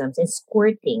orgasms and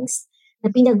squirtings na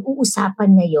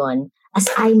pinag-uusapan ngayon as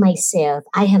I myself,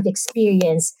 I have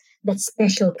experienced that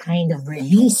special kind of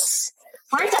release.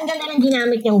 Parts, ang ganda ng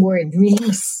ginamit niyang word,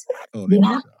 release. Oh, Di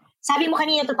ba? Sabi mo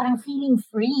kanina to parang feeling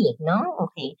free, no?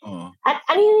 Okay. At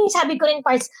ano yung sabi ko rin,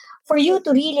 Parts, for you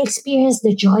to really experience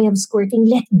the joy of squirting,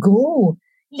 let go.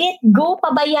 Let go,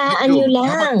 pabayaan nyo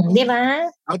lang. Di ba?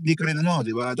 At di ka rin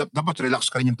di ba? Dapat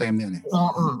relax ka rin yung time na yan eh.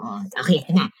 Oo. Okay,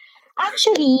 na.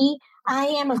 Actually,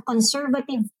 I am a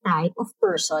conservative type of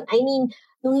person. I mean,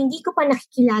 nung hindi ko pa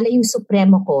nakikilala yung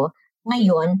supremo ko,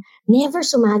 ngayon, never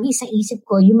sumagi sa isip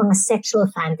ko yung mga sexual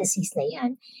fantasies na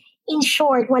yan. In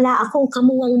short, wala akong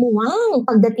kamuwang-muwang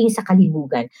pagdating sa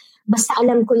kalibugan. Basta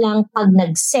alam ko lang pag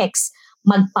nag-sex,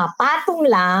 magpapatong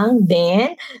lang,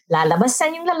 then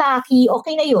lalabasan yung lalaki,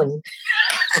 okay na yun.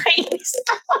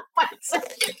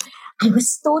 I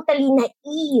was totally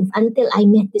naive until I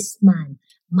met this man,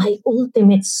 my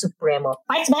ultimate supremo.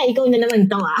 Parts ba, ikaw na naman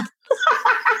to, ha?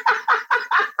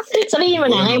 Sabihin mo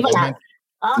na, ngayon pala.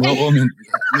 Okay. No comment.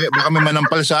 Baka may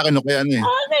manampal sa akin o kaya ano eh.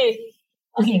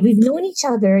 Okay, we've known each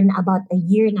other na about a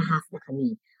year and a half na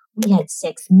kami. We had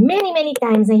sex many, many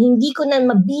times na hindi ko na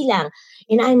mabilang.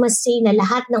 And I must say na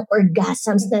lahat ng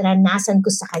orgasms na naranasan ko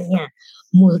sa kanya,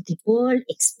 multiple,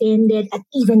 extended, at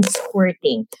even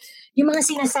squirting. Yung mga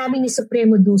sinasabi ni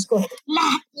Supremo Dusko,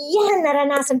 lahat yan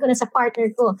naranasan ko na sa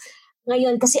partner ko.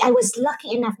 Ngayon, kasi I was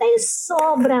lucky enough dahil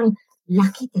sobrang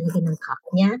lucky talaga ng cock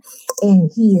niya.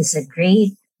 And he is a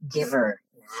great giver.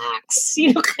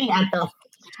 Sino kaya to?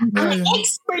 Ang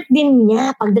expert din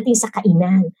niya pagdating sa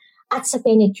kainan. At sa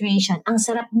penetration, ang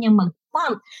sarap niya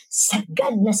mag-pump.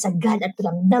 Sagad at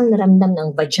ramdam na ramdam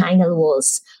ng vaginal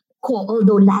walls ko.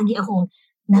 Although lagi akong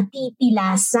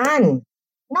napipilasan.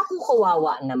 Naku,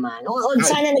 kawawa naman. O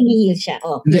sana nag-heal siya.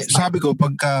 Hindi, sabi ko,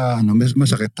 pagka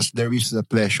masakit, tas there is the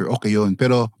pleasure, okay yun.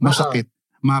 Pero masakit,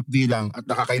 mahapdi lang, at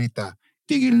nakakainita,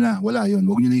 tigil na. Wala yun.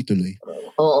 Huwag niyo na ituloy.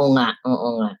 Oo nga.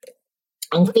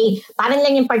 Parang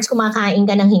lang yung parts kumakain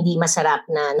ka ng hindi masarap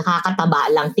na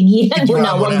nakakataba lang. Tigilan mo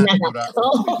na, wag na.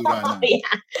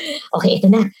 Okay,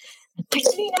 ito na.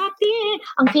 Pwede natin.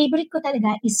 Ang favorite ko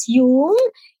talaga is yung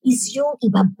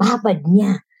ibababad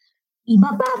niya.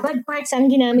 Ibababad parts,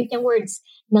 ang ginamit niyang words,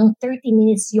 ng 30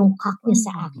 minutes yung cock niya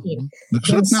sa akin.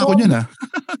 Nagsulat na ako dyan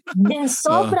Then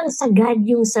sobrang sagad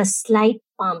yung sa slight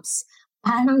pumps.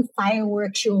 Parang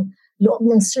fireworks yung loob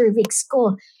ng cervix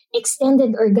ko.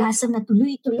 Extended orgasm na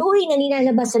tuloy-tuloy na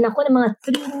nilalabasan ako ng mga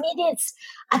 3 minutes.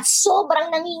 At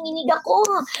sobrang nanginginig ako.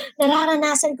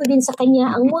 Nararanasan ko din sa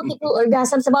kanya ang multiple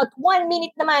orgasms. About 1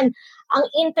 minute naman ang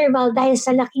interval dahil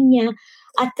sa laki niya.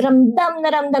 At ramdam na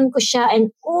ramdam ko siya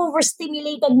and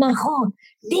overstimulated na ako.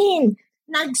 Then,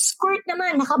 nag-squirt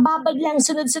naman. Nakababad lang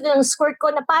sunod-sunod ang squirt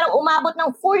ko na parang umabot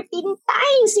ng 14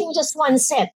 times in just one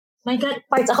set. My God,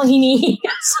 parts akong hinihiga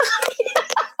sa kanya.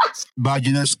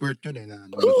 Vaginal squirt yun eh.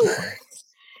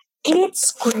 Clit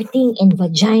squirting and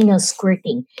vaginal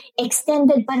squirting.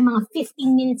 Extended para mga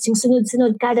 15 minutes yung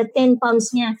sunod-sunod kada 10 pumps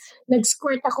niya.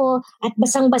 Nag-squirt ako at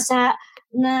basang-basa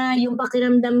na yung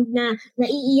pakiramdam na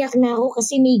naiiyak na ako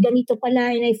kasi may ganito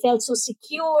pala and I felt so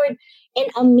secured and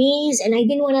amazed and I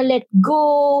didn't want to let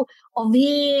go of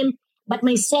him but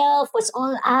myself was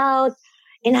all out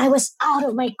and I was out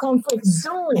of my comfort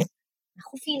zone.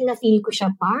 Ako feel ko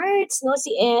siya parts, no?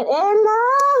 Si Ella,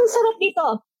 ang sarap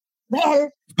dito.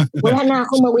 Well, wala na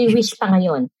akong mawi-wish pa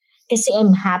ngayon. Kasi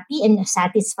I'm happy and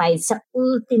satisfied sa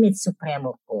ultimate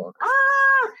supremo ko.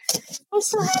 I'm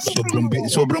so happy for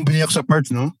you. Sobrang biniyak sa parts,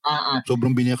 no?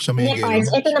 Sobrang biniyak sa Hindi, Miguel. parts,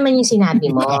 ito naman yung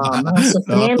sinabi mo. Mga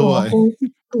supremo, Nakakatuwa,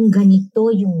 kung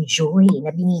ganito yung joy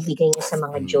na binibigay niyo sa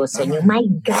mga Diyosa niyo, my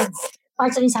God,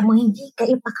 parts of mo, hindi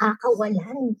kayo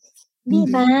pakakawalan. Di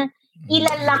ba?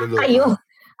 Ilalak kayo.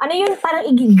 Ano yun? Parang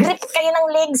i-grip kayo ng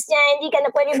legs niya. Hindi ka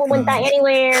na pwede pumunta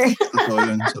anywhere. Totoo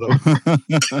yun.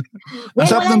 Ang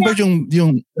sarap ng part yung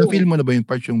na-feel mo na ba yung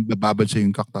part yung bababad sa yung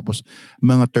cock tapos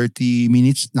mga 30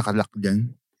 minutes nakalock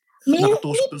dyan?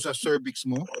 Nakatusok dun sa cervix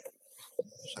mo?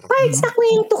 Sarap Parts na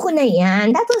kwento ko na yan.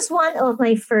 That was one of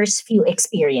my first few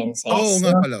experiences. Oo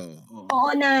nga pala.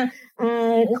 Oo na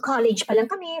college pa lang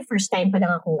kami. First time pa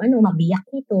lang akong mabiyak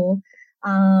nito.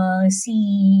 Si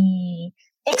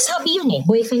ex-hubby yun eh.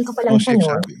 Boyfriend ko pa lang siya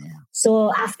noon. So,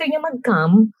 after niya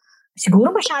mag-come, siguro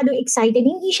masyadong excited,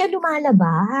 hindi siya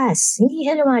lumalabas.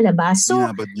 So,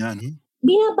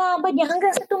 binababad niya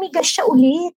hanggang sa tumigas siya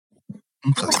ulit.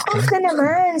 Tapos na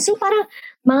naman. So, parang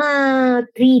mga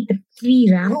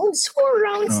 3 rounds, 4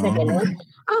 rounds na gano'n.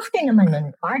 After naman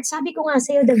nun, part, sabi ko nga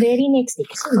sa'yo, the very next day,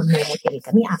 kasi mag-military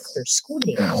kami after school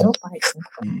eh. Parts,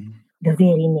 the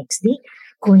very next day,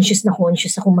 conscious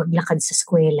ako maglakad sa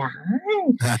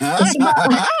eskwelahan. Kasi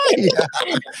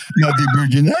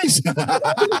Na-devirginize.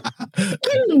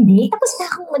 Hindi. Tapos na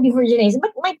akong ma-devirginize.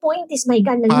 But my point is, my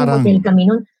God, nag-hotel kami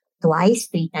noon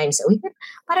 2-3 times a week.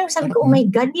 Parang sabi ko, oh my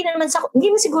God, hindi naman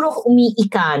siguro ako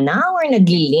umiika na or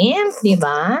nagli-lymph, di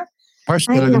ba? Parts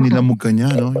talaga nilamog ka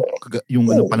niya, no? Yung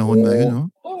panahon na yun, no?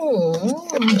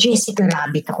 Jessica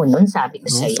Rabbit ako noon, sabi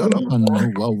ko sa'yo.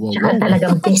 Wow. Saka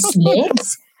talagang best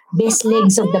legs. Best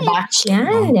legs of the batch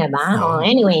yan, diba?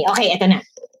 Anyway, okay, eto na.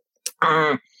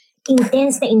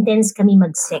 Intense na intense kami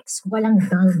mag-sex. Walang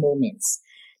dull moments.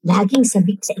 Laging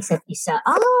sabik sa isa't isa.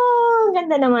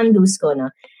 Ganda naman, Dusko,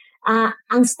 no?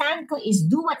 Ang stand ko is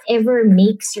do whatever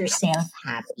makes yourself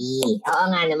happy. Oo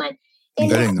nga naman. And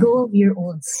let go of your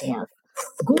old self.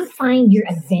 Go find your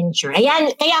adventure.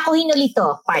 Ayan, kaya ako hinuli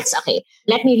to, parts. Okay,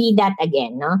 let me read that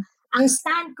again, no? Ang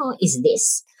stand ko is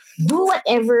this. Do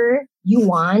whatever you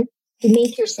want to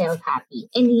make yourself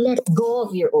happy and let go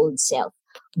of your old self.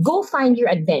 Go find your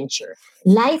adventure.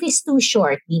 Life is too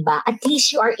short, diba? At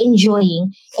least you are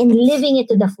enjoying and living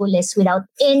it to the fullest without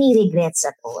any regrets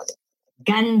at all.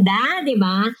 Ganda,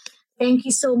 diba? Thank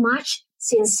you so much.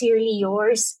 Sincerely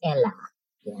yours, Ella.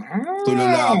 Yan.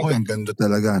 Tulala ako, ang ganda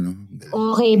talaga, no?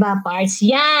 Okay ba, parts?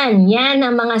 Yan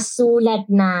ang mga sulat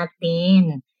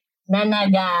natin na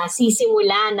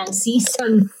nagsisimula ng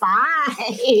season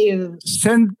 5.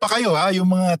 Send pa kayo yung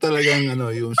mga talagang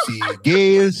yung si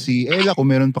Gail, si Ella, kung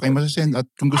meron pa kayo masasend at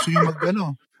kung gusto niyo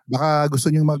baka gusto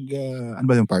niyo ano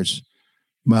ba yung parts?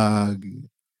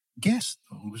 Guest.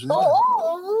 Oo.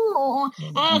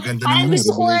 Parang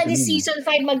gusto ko nga this season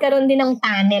 5 magkaroon din ng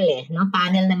panel no?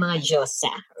 Panel ng mga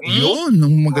Diyosa. Right? Yun,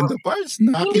 ng maganda parts.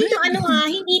 Hindi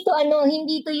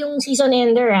to yung season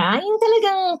ender yung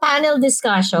talagang panel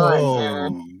discussion.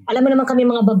 Alam mo naman kami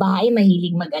mga babae,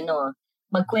 mahilig magkwento.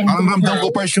 Ang ramdam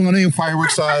ko parts yung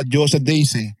fireworks sa Dyosa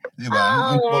Days eh.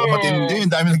 Diba? Matindi,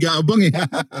 ang dami nag-aabang eh.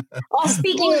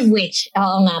 Speaking of which,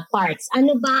 parts,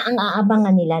 ano ba ang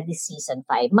aabangan nila this season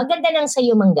 5? Maganda lang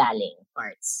sa'yo manggaling,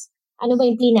 parts. Ano ba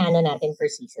yung plinano natin for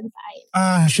season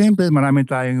 5? Siyempre, marami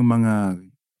tayong mga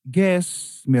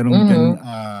guests. Meron dyan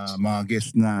mga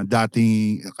guests na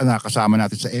dating kasama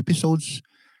natin sa episodes.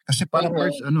 Kasi parang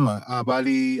parts,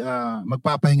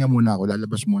 magpapahinga muna ako.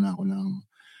 Lalabas muna ako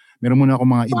meron muna ako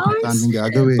mga importanteng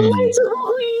gagawin.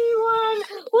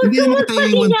 Hindi naman tayo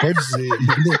iwan parts eh.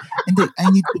 Hindi, I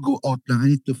need to go out lang.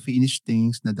 I need to finish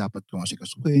things na dapat kong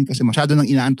asikasuhin. Kasi masyado nang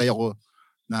inaantay ako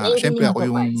na siyempre ako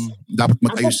yung dapat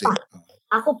magayos eh.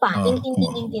 Ako pa,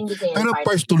 intindi ko yan. Pero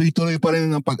parts, tuloy-tuloy pa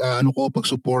rin ang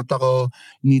pag-suporta ko.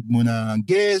 Need mo na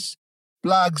guests,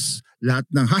 plugs, lahat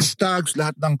ng hashtags,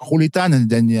 lahat ng kulitan. And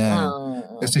then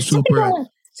kasi super...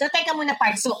 So, teka muna,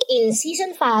 parts. So, in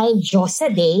season 5,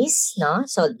 Dyosa Days, no?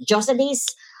 So, Dyosa Days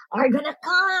are gonna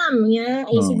come,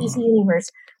 ACDC Universe.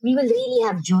 We will really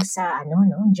have Dyosa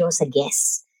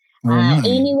guests.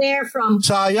 Anywhere from...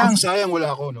 Sayang,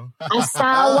 wala ako, no?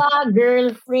 asawa,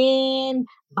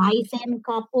 girlfriend, bi-fem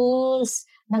couples,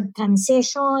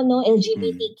 nag-transition,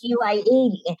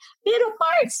 LGBTQIA. Pero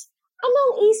parts,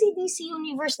 anong ACDC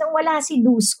Universe nang wala si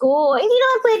Dusko? Hindi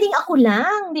naman pwedeng ako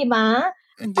lang, di ba?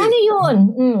 Ano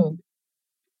yun?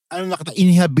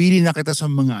 Inihabili na kita sa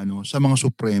mga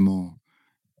Supremo.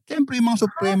 Siyempre, yung mga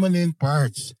Supremo na yung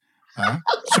parts.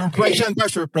 Surprise yan,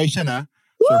 ha?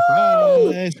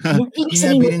 Surprise!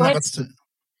 Inihabili na kita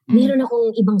meron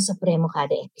akong ibang supremo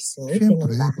kada episode.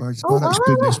 Siyempre, Ganun ba? parts. Oo. Para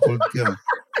spoiled na spoiled ka.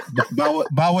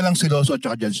 Bawal ang siloso at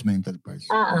saka judgmental, parts.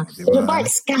 Pero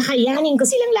parts, kakayanin ko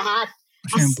silang lahat.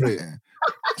 Siyempre.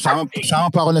 Sama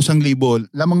pa ako ng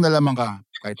 1,000. Lamang na lamang ka.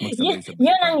 Kahit magsabay-sabay.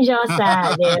 Yun ang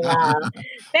Diyosa, di ba?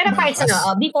 Pero parts,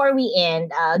 before we end,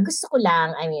 gusto ko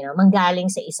lang, manggaling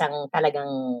sa isang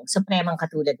talagang supremang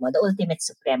katulad mo, the ultimate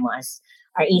supremo as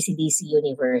our ACDC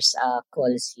universe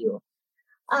calls you.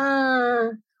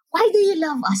 Why do you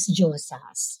love us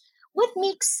Diyosas? What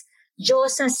makes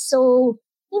Diyosas so,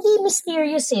 hindi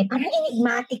mysterious parang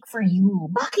enigmatic for you?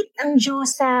 Bakit ang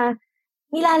Diyosa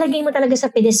nilalagay mo talaga sa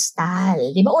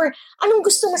pedestal, di ba? Or anong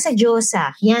gusto mo sa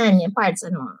Diyosa? Yan, yung parts,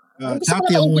 gusto ko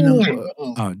na maintindihan.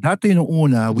 Dati nung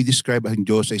una, we describe ang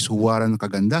Diyosa is huwaran ng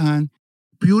kagandahan,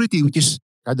 purity, which is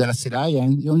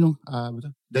kadalasilayan, yung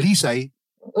dalisay,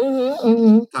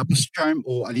 tapos charm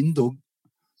o alindog,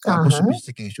 tapos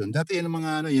sophistication. Dati yan ang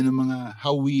mga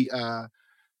how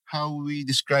we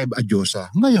describe a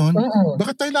Diyosa. Ngayon,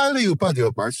 bakit tayo lalayo pa, di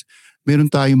ba, parts? Meron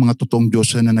tayong mga totoong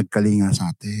Diyosa na nagkalinga sa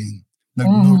atin.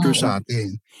 Nag-nurture sa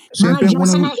atin. Mga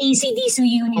Diyosa ng ACDC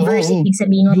universe, ibig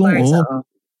sabihin mo, parts.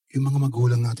 Yung mga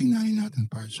magulang natin, nanay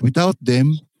natin, parts. Without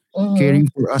them, caring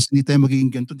for us, hindi tayo magiging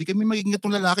ganito. Hindi kami magiging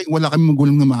ganitong lalaki. Wala kami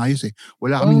magulang na maayos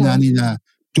Wala kami nanay na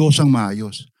Diyosang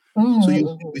maayos. So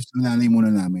yung nanay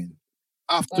muna namin.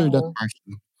 After that part,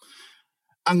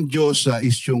 ang Diyosa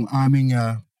is yung aming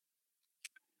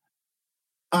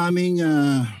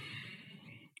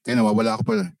kaya nawawala ako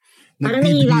pala. Parang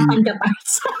nahihirapan ka,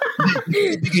 parts.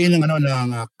 Nagbibigay ng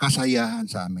kasayahan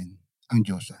sa amin, ang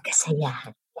Diyosa.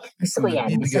 Kasayahan. Gusto ko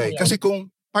yan. Kasi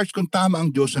kung tama ang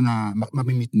Diyosa na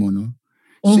mamimit mo, no?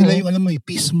 Sila yung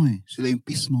peace mo Sila yung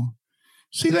peace mo.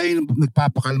 Sila yung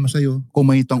nagpapakalma sa'yo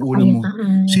kung mainit ang ulo mo.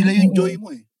 Sila yung joy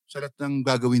mo sa lahat ng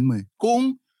gagawin mo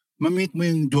Kung mamimit mo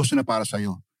yung Diyosa na para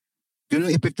sa'yo. Ganun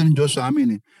ang epekto ng Diyos sa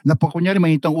amin Na pag kunyari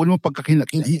mainit ang ulo mo, pagka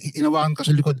inawakan ka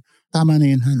sa likod, tama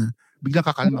na yan, biglang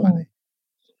kakalma ka na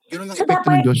Ganun ang epekto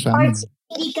ng Diyos sa amin.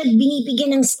 Hindi ka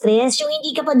binibigyan ng stress, yung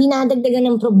hindi ka pa dinadagdagan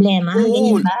ng problema.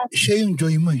 Ganyan ba? Siya yung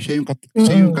joy mo siya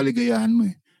yung kaligayahan mo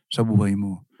sa buhay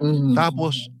mo.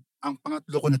 Tapos, ang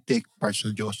pangatlo ko na take part sa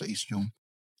Diyos is yung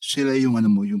sila yung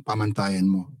yung pamantayan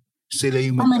mo. Sila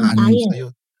yung magkaanin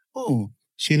sa'yo. Oo.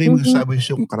 Sila yung magsasabi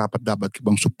sa'yo kung karapat dapat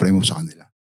bang supremo sa kanila.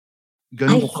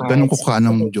 Ganun ko ka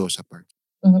ng Diyos sa part.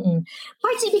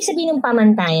 Parts, ibig sabihin ng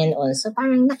pamantayan also,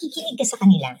 parang nakikinig ka sa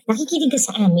kanila. Nakikinig ka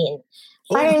sa amin.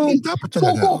 Parang, dapat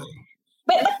talaga.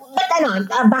 But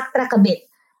backtrack a bit.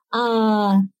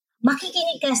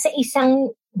 Makikinig ka sa isang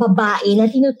babae na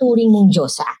tinuturing mong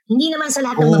Diyosa. Hindi naman sa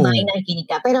lahat ng babae na nakikinig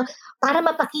ka. Pero para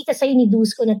mapakita sa'yo ni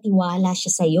Dusko na tiwala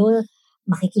siya sa'yo,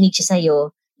 makikinig siya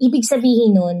sa'yo, ibig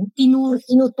sabihin nun,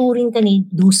 tinuturing ka ni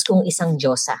Duskong isang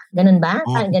Diyosa. Ganun ba?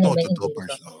 Ganun ba yung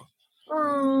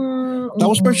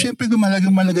Tapos pero syempre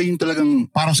malaga yung talagang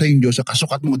para sa yung Diyosa,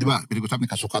 kasukat mo, di ba? Pinag-usapan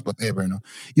kasukat, whatever, no?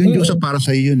 Yung Diyosa para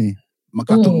sa iyo yun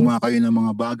Magkatugma kayo ng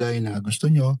mga bagay na gusto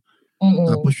nyo.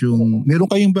 Tapos yung, meron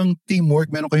kayong bang teamwork,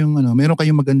 meron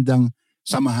kayong magandang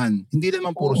samahan. Hindi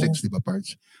naman puro sex, di ba,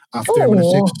 parts? After mo na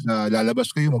sex,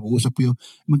 lalabas kayo, mag-uusap kayo.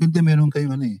 Maganda meron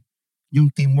kayong yung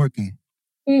teamwork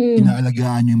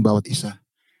Inaalagaan nyo yung bawat isa.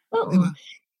 Diba?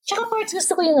 Tsaka parts,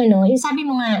 gusto ko yung yung sabi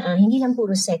mo nga, hindi lang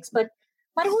puro sex, but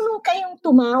marunong kayong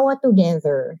tumawa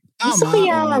together. Gusto ko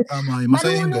yan. Tama.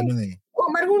 Masaya yung ganun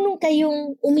marunong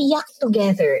kayong umiyak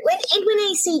together. And when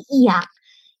I say iyak,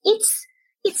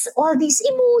 it's all these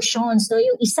emotions, no?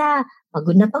 Yung isa,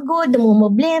 pagod,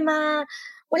 namumblema,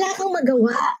 wala kang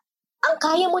magawa. Ang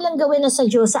kaya mo lang gawin na sa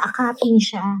Diyos, akapin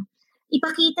siya.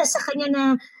 Ipakita sa kanya na,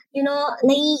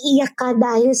 naiiyak ka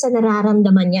dahil sa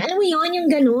nararamdaman niya. Alam mo yun, yung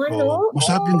gano'n, no?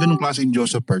 Masarap yung ganung klase yung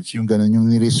Diyos sa parts, yung gano'n, yung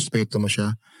nirespeto mo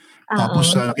siya.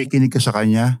 Tapos nakikinig ka sa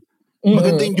kanya.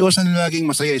 Maganda yung Diyos na laging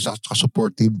masaya,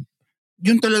 supportive.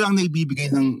 Yun talagang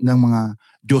naibibigay ng mga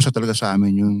Diyos talaga sa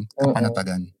amin, yung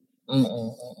kapanatagan.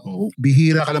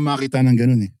 Bihira ka lang makita ng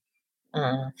gano'n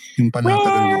Yung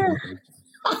panatagan.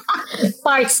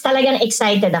 Parts, talagang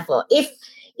excited ako. If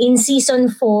in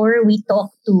season 4, we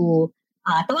talk to,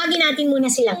 tawagin natin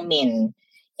muna silang men.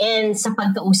 And sa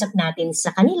pagkausap natin sa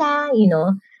kanila,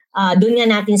 doon nga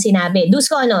natin sinabi,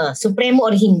 Dusko, supremo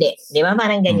or hindi. Di ba?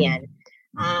 Parang ganyan.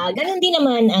 Ganun din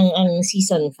naman ang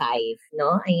season 5,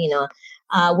 no?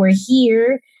 We're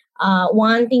here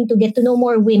wanting to get to know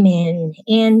more women,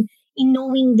 and in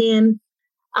knowing them,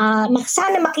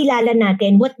 sana makilala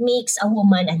natin what makes a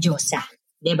woman a Diyosa.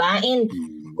 Diba? And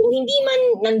kung hindi man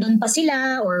nandun pa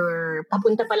sila or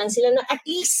papunta pa lang sila, at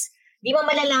least, di ba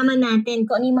malalaman natin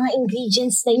kung ano yung mga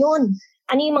ingredients na yun?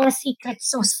 Ano yung mga secret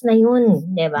sauce na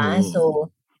yun? Diba?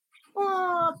 So,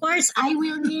 Oh, Pars, I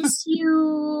will miss you.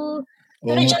 Oo,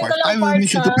 Pero dyan ko lang, I will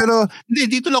miss Parts, you too. ha? Pero hindi,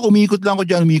 dito lang umikot lang ako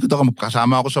dyan. Umikot ako.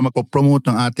 Kasama ako sa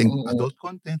magpo-promote ng ating adult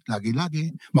content.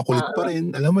 Lagi-lagi. Makulit pa rin.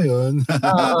 Alam mo yun.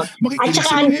 Oo. Makikinig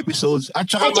sa mga episodes. At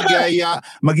saka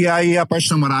mag-iaya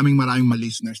Parts ng maraming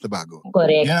ma-listeners na bago.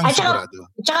 Correct. Yan ang sigurado.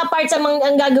 At saka Parts,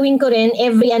 ang gagawin ko rin,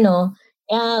 every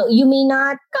you may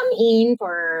not come in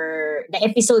for the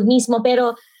episode mismo,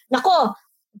 pero, nako,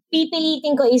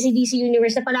 pipilitin ko ACDC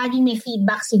Universe na palaging may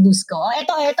feedback si Dusko.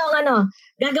 Ito ang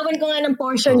gagawin ko nga ng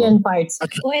portion yan, Parts.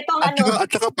 At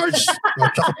saka Parts,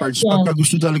 Yeah. pagka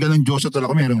gusto talaga ng Dyosa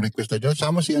talaga, mayroong request na Diyos.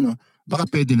 Sama si baka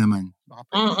pwede naman.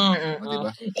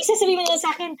 Diba? Sasabihin mo lang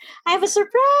sa akin, I have a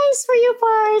surprise for you,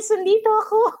 Parts. Nandito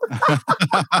ako.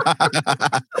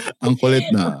 Ang kulit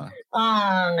na.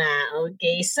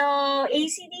 Okay. So,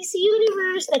 ACDC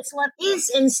Universe, that's what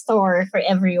is in store for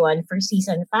everyone for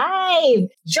Season 5.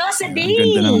 Dyosa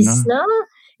Days, no?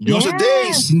 Dyosa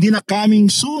Days, hindi na coming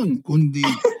soon, kundi...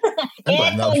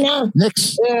 Ito na.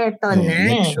 Next showing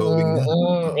na.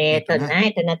 Ito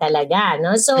na talaga,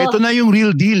 no? So, ito na yung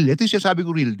real deal. Ito yung sinasabi ko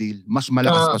real deal. Mas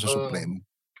malakas pa sa Supremo.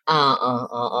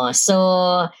 So,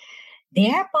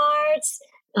 there, Parts.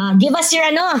 Give us your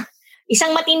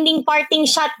isang matinding parting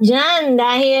shot dyan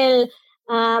dahil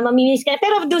mamimiss ka.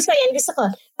 Pero gusto ko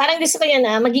yan,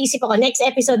 mag-iisip ako. Next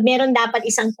episode, meron dapat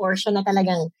isang portion na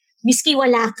talagang miski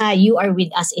wala ka, you are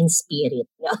with us in spirit.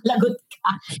 Lagot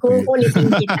ka. Kukulitin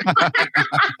kita.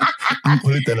 Ang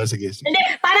kulit na, sige. Hindi,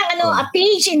 parang a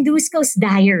page in Dusko's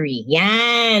diary.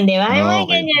 Yan, di ba? May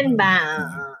ganyan ba?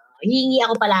 Hihingi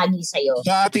ako palagi sa'yo.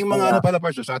 Sa ating mga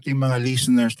sa ating mga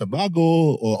listeners na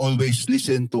bago, o always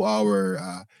listen to our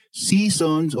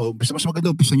seasons, o mas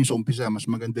maganda umpisa nyo sa umpisa, mas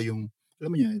maganda yung,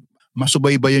 alam mo niya,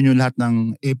 masubaybayan yung lahat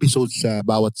ng episodes sa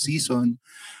bawat season.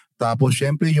 Tapos,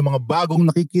 syempre, yung mga bagong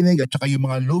nakikinig at saka yung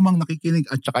mga lumang nakikinig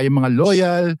at saka yung mga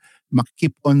loyal,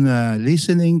 keep on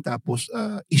listening. Tapos,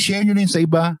 i-share nyo rin sa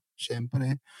iba,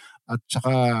 syempre. At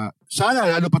saka, sana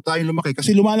lalo pa tayong lumaki.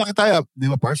 Kasi lumalaki tayo, di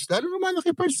ba, Pars? Lalo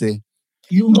lumalaki, Pars, eh.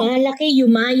 Lumalaki,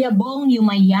 yumayabong,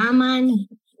 yumayaman.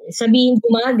 Sabihin,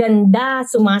 gumaganda,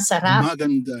 sumasarap.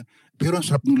 Gumaganda. Pero ang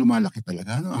sarap ng lumalaki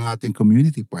talaga, no? Ang ating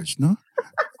community, Pars, no?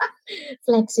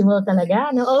 Flexible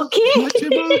talaga, no? Okay.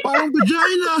 Flexible, parang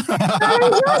vagina.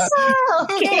 Parang Dyosa.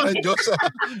 Okay. Parang Dyosa.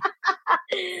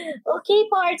 Okay,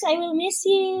 Parts, I will miss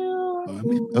you.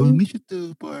 I will miss you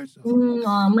too, Parts.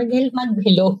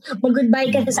 Mag-hello.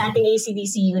 Mag-goodbye ka sa ating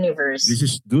ACDC Universe. This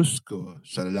is Dusko.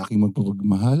 Sa lalaking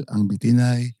magpapagmahal, ang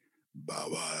bitinay,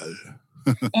 bawal.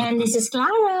 And this is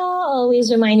Clara, always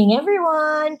reminding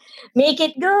everyone, make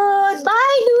it good.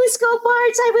 Bye, Dusko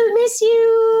Parts, I will miss you.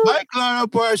 Bye, Clara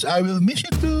Parts, I will miss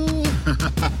you too.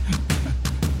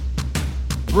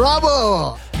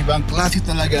 Bravo! Ibang klase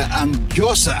talaga ang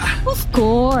Dyosa. Of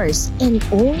course, and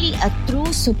only a true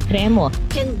Supremo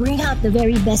can bring out the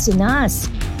very best in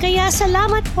us. Kaya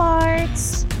salamat,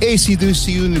 Parts.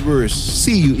 ACDC Universe,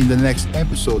 see you in the next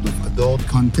episode of Adult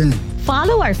Content.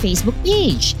 Follow our Facebook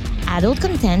page, Adult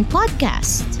Content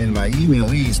Podcast. And my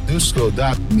email is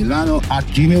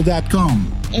dusko.milano@gmail.com.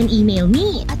 And email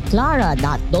me at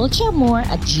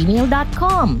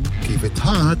clara.dolceamor@gmail.com. Keep it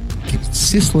hot, keep it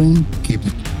sizzling, keep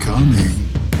it coming.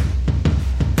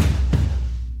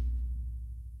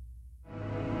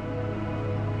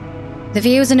 The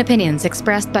views and opinions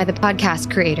expressed by the podcast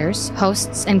creators,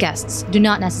 hosts, and guests do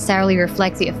not necessarily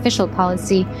reflect the official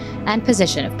policy and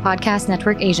position of Podcast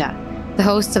Network Asia, the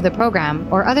hosts of the program,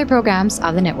 or other programs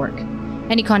of the network.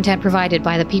 Any content provided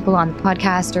by the people on the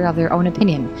podcast are of their own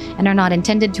opinion and are not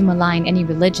intended to malign any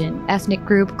religion, ethnic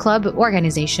group, club,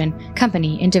 organization,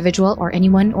 company, individual, or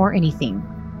anyone or anything.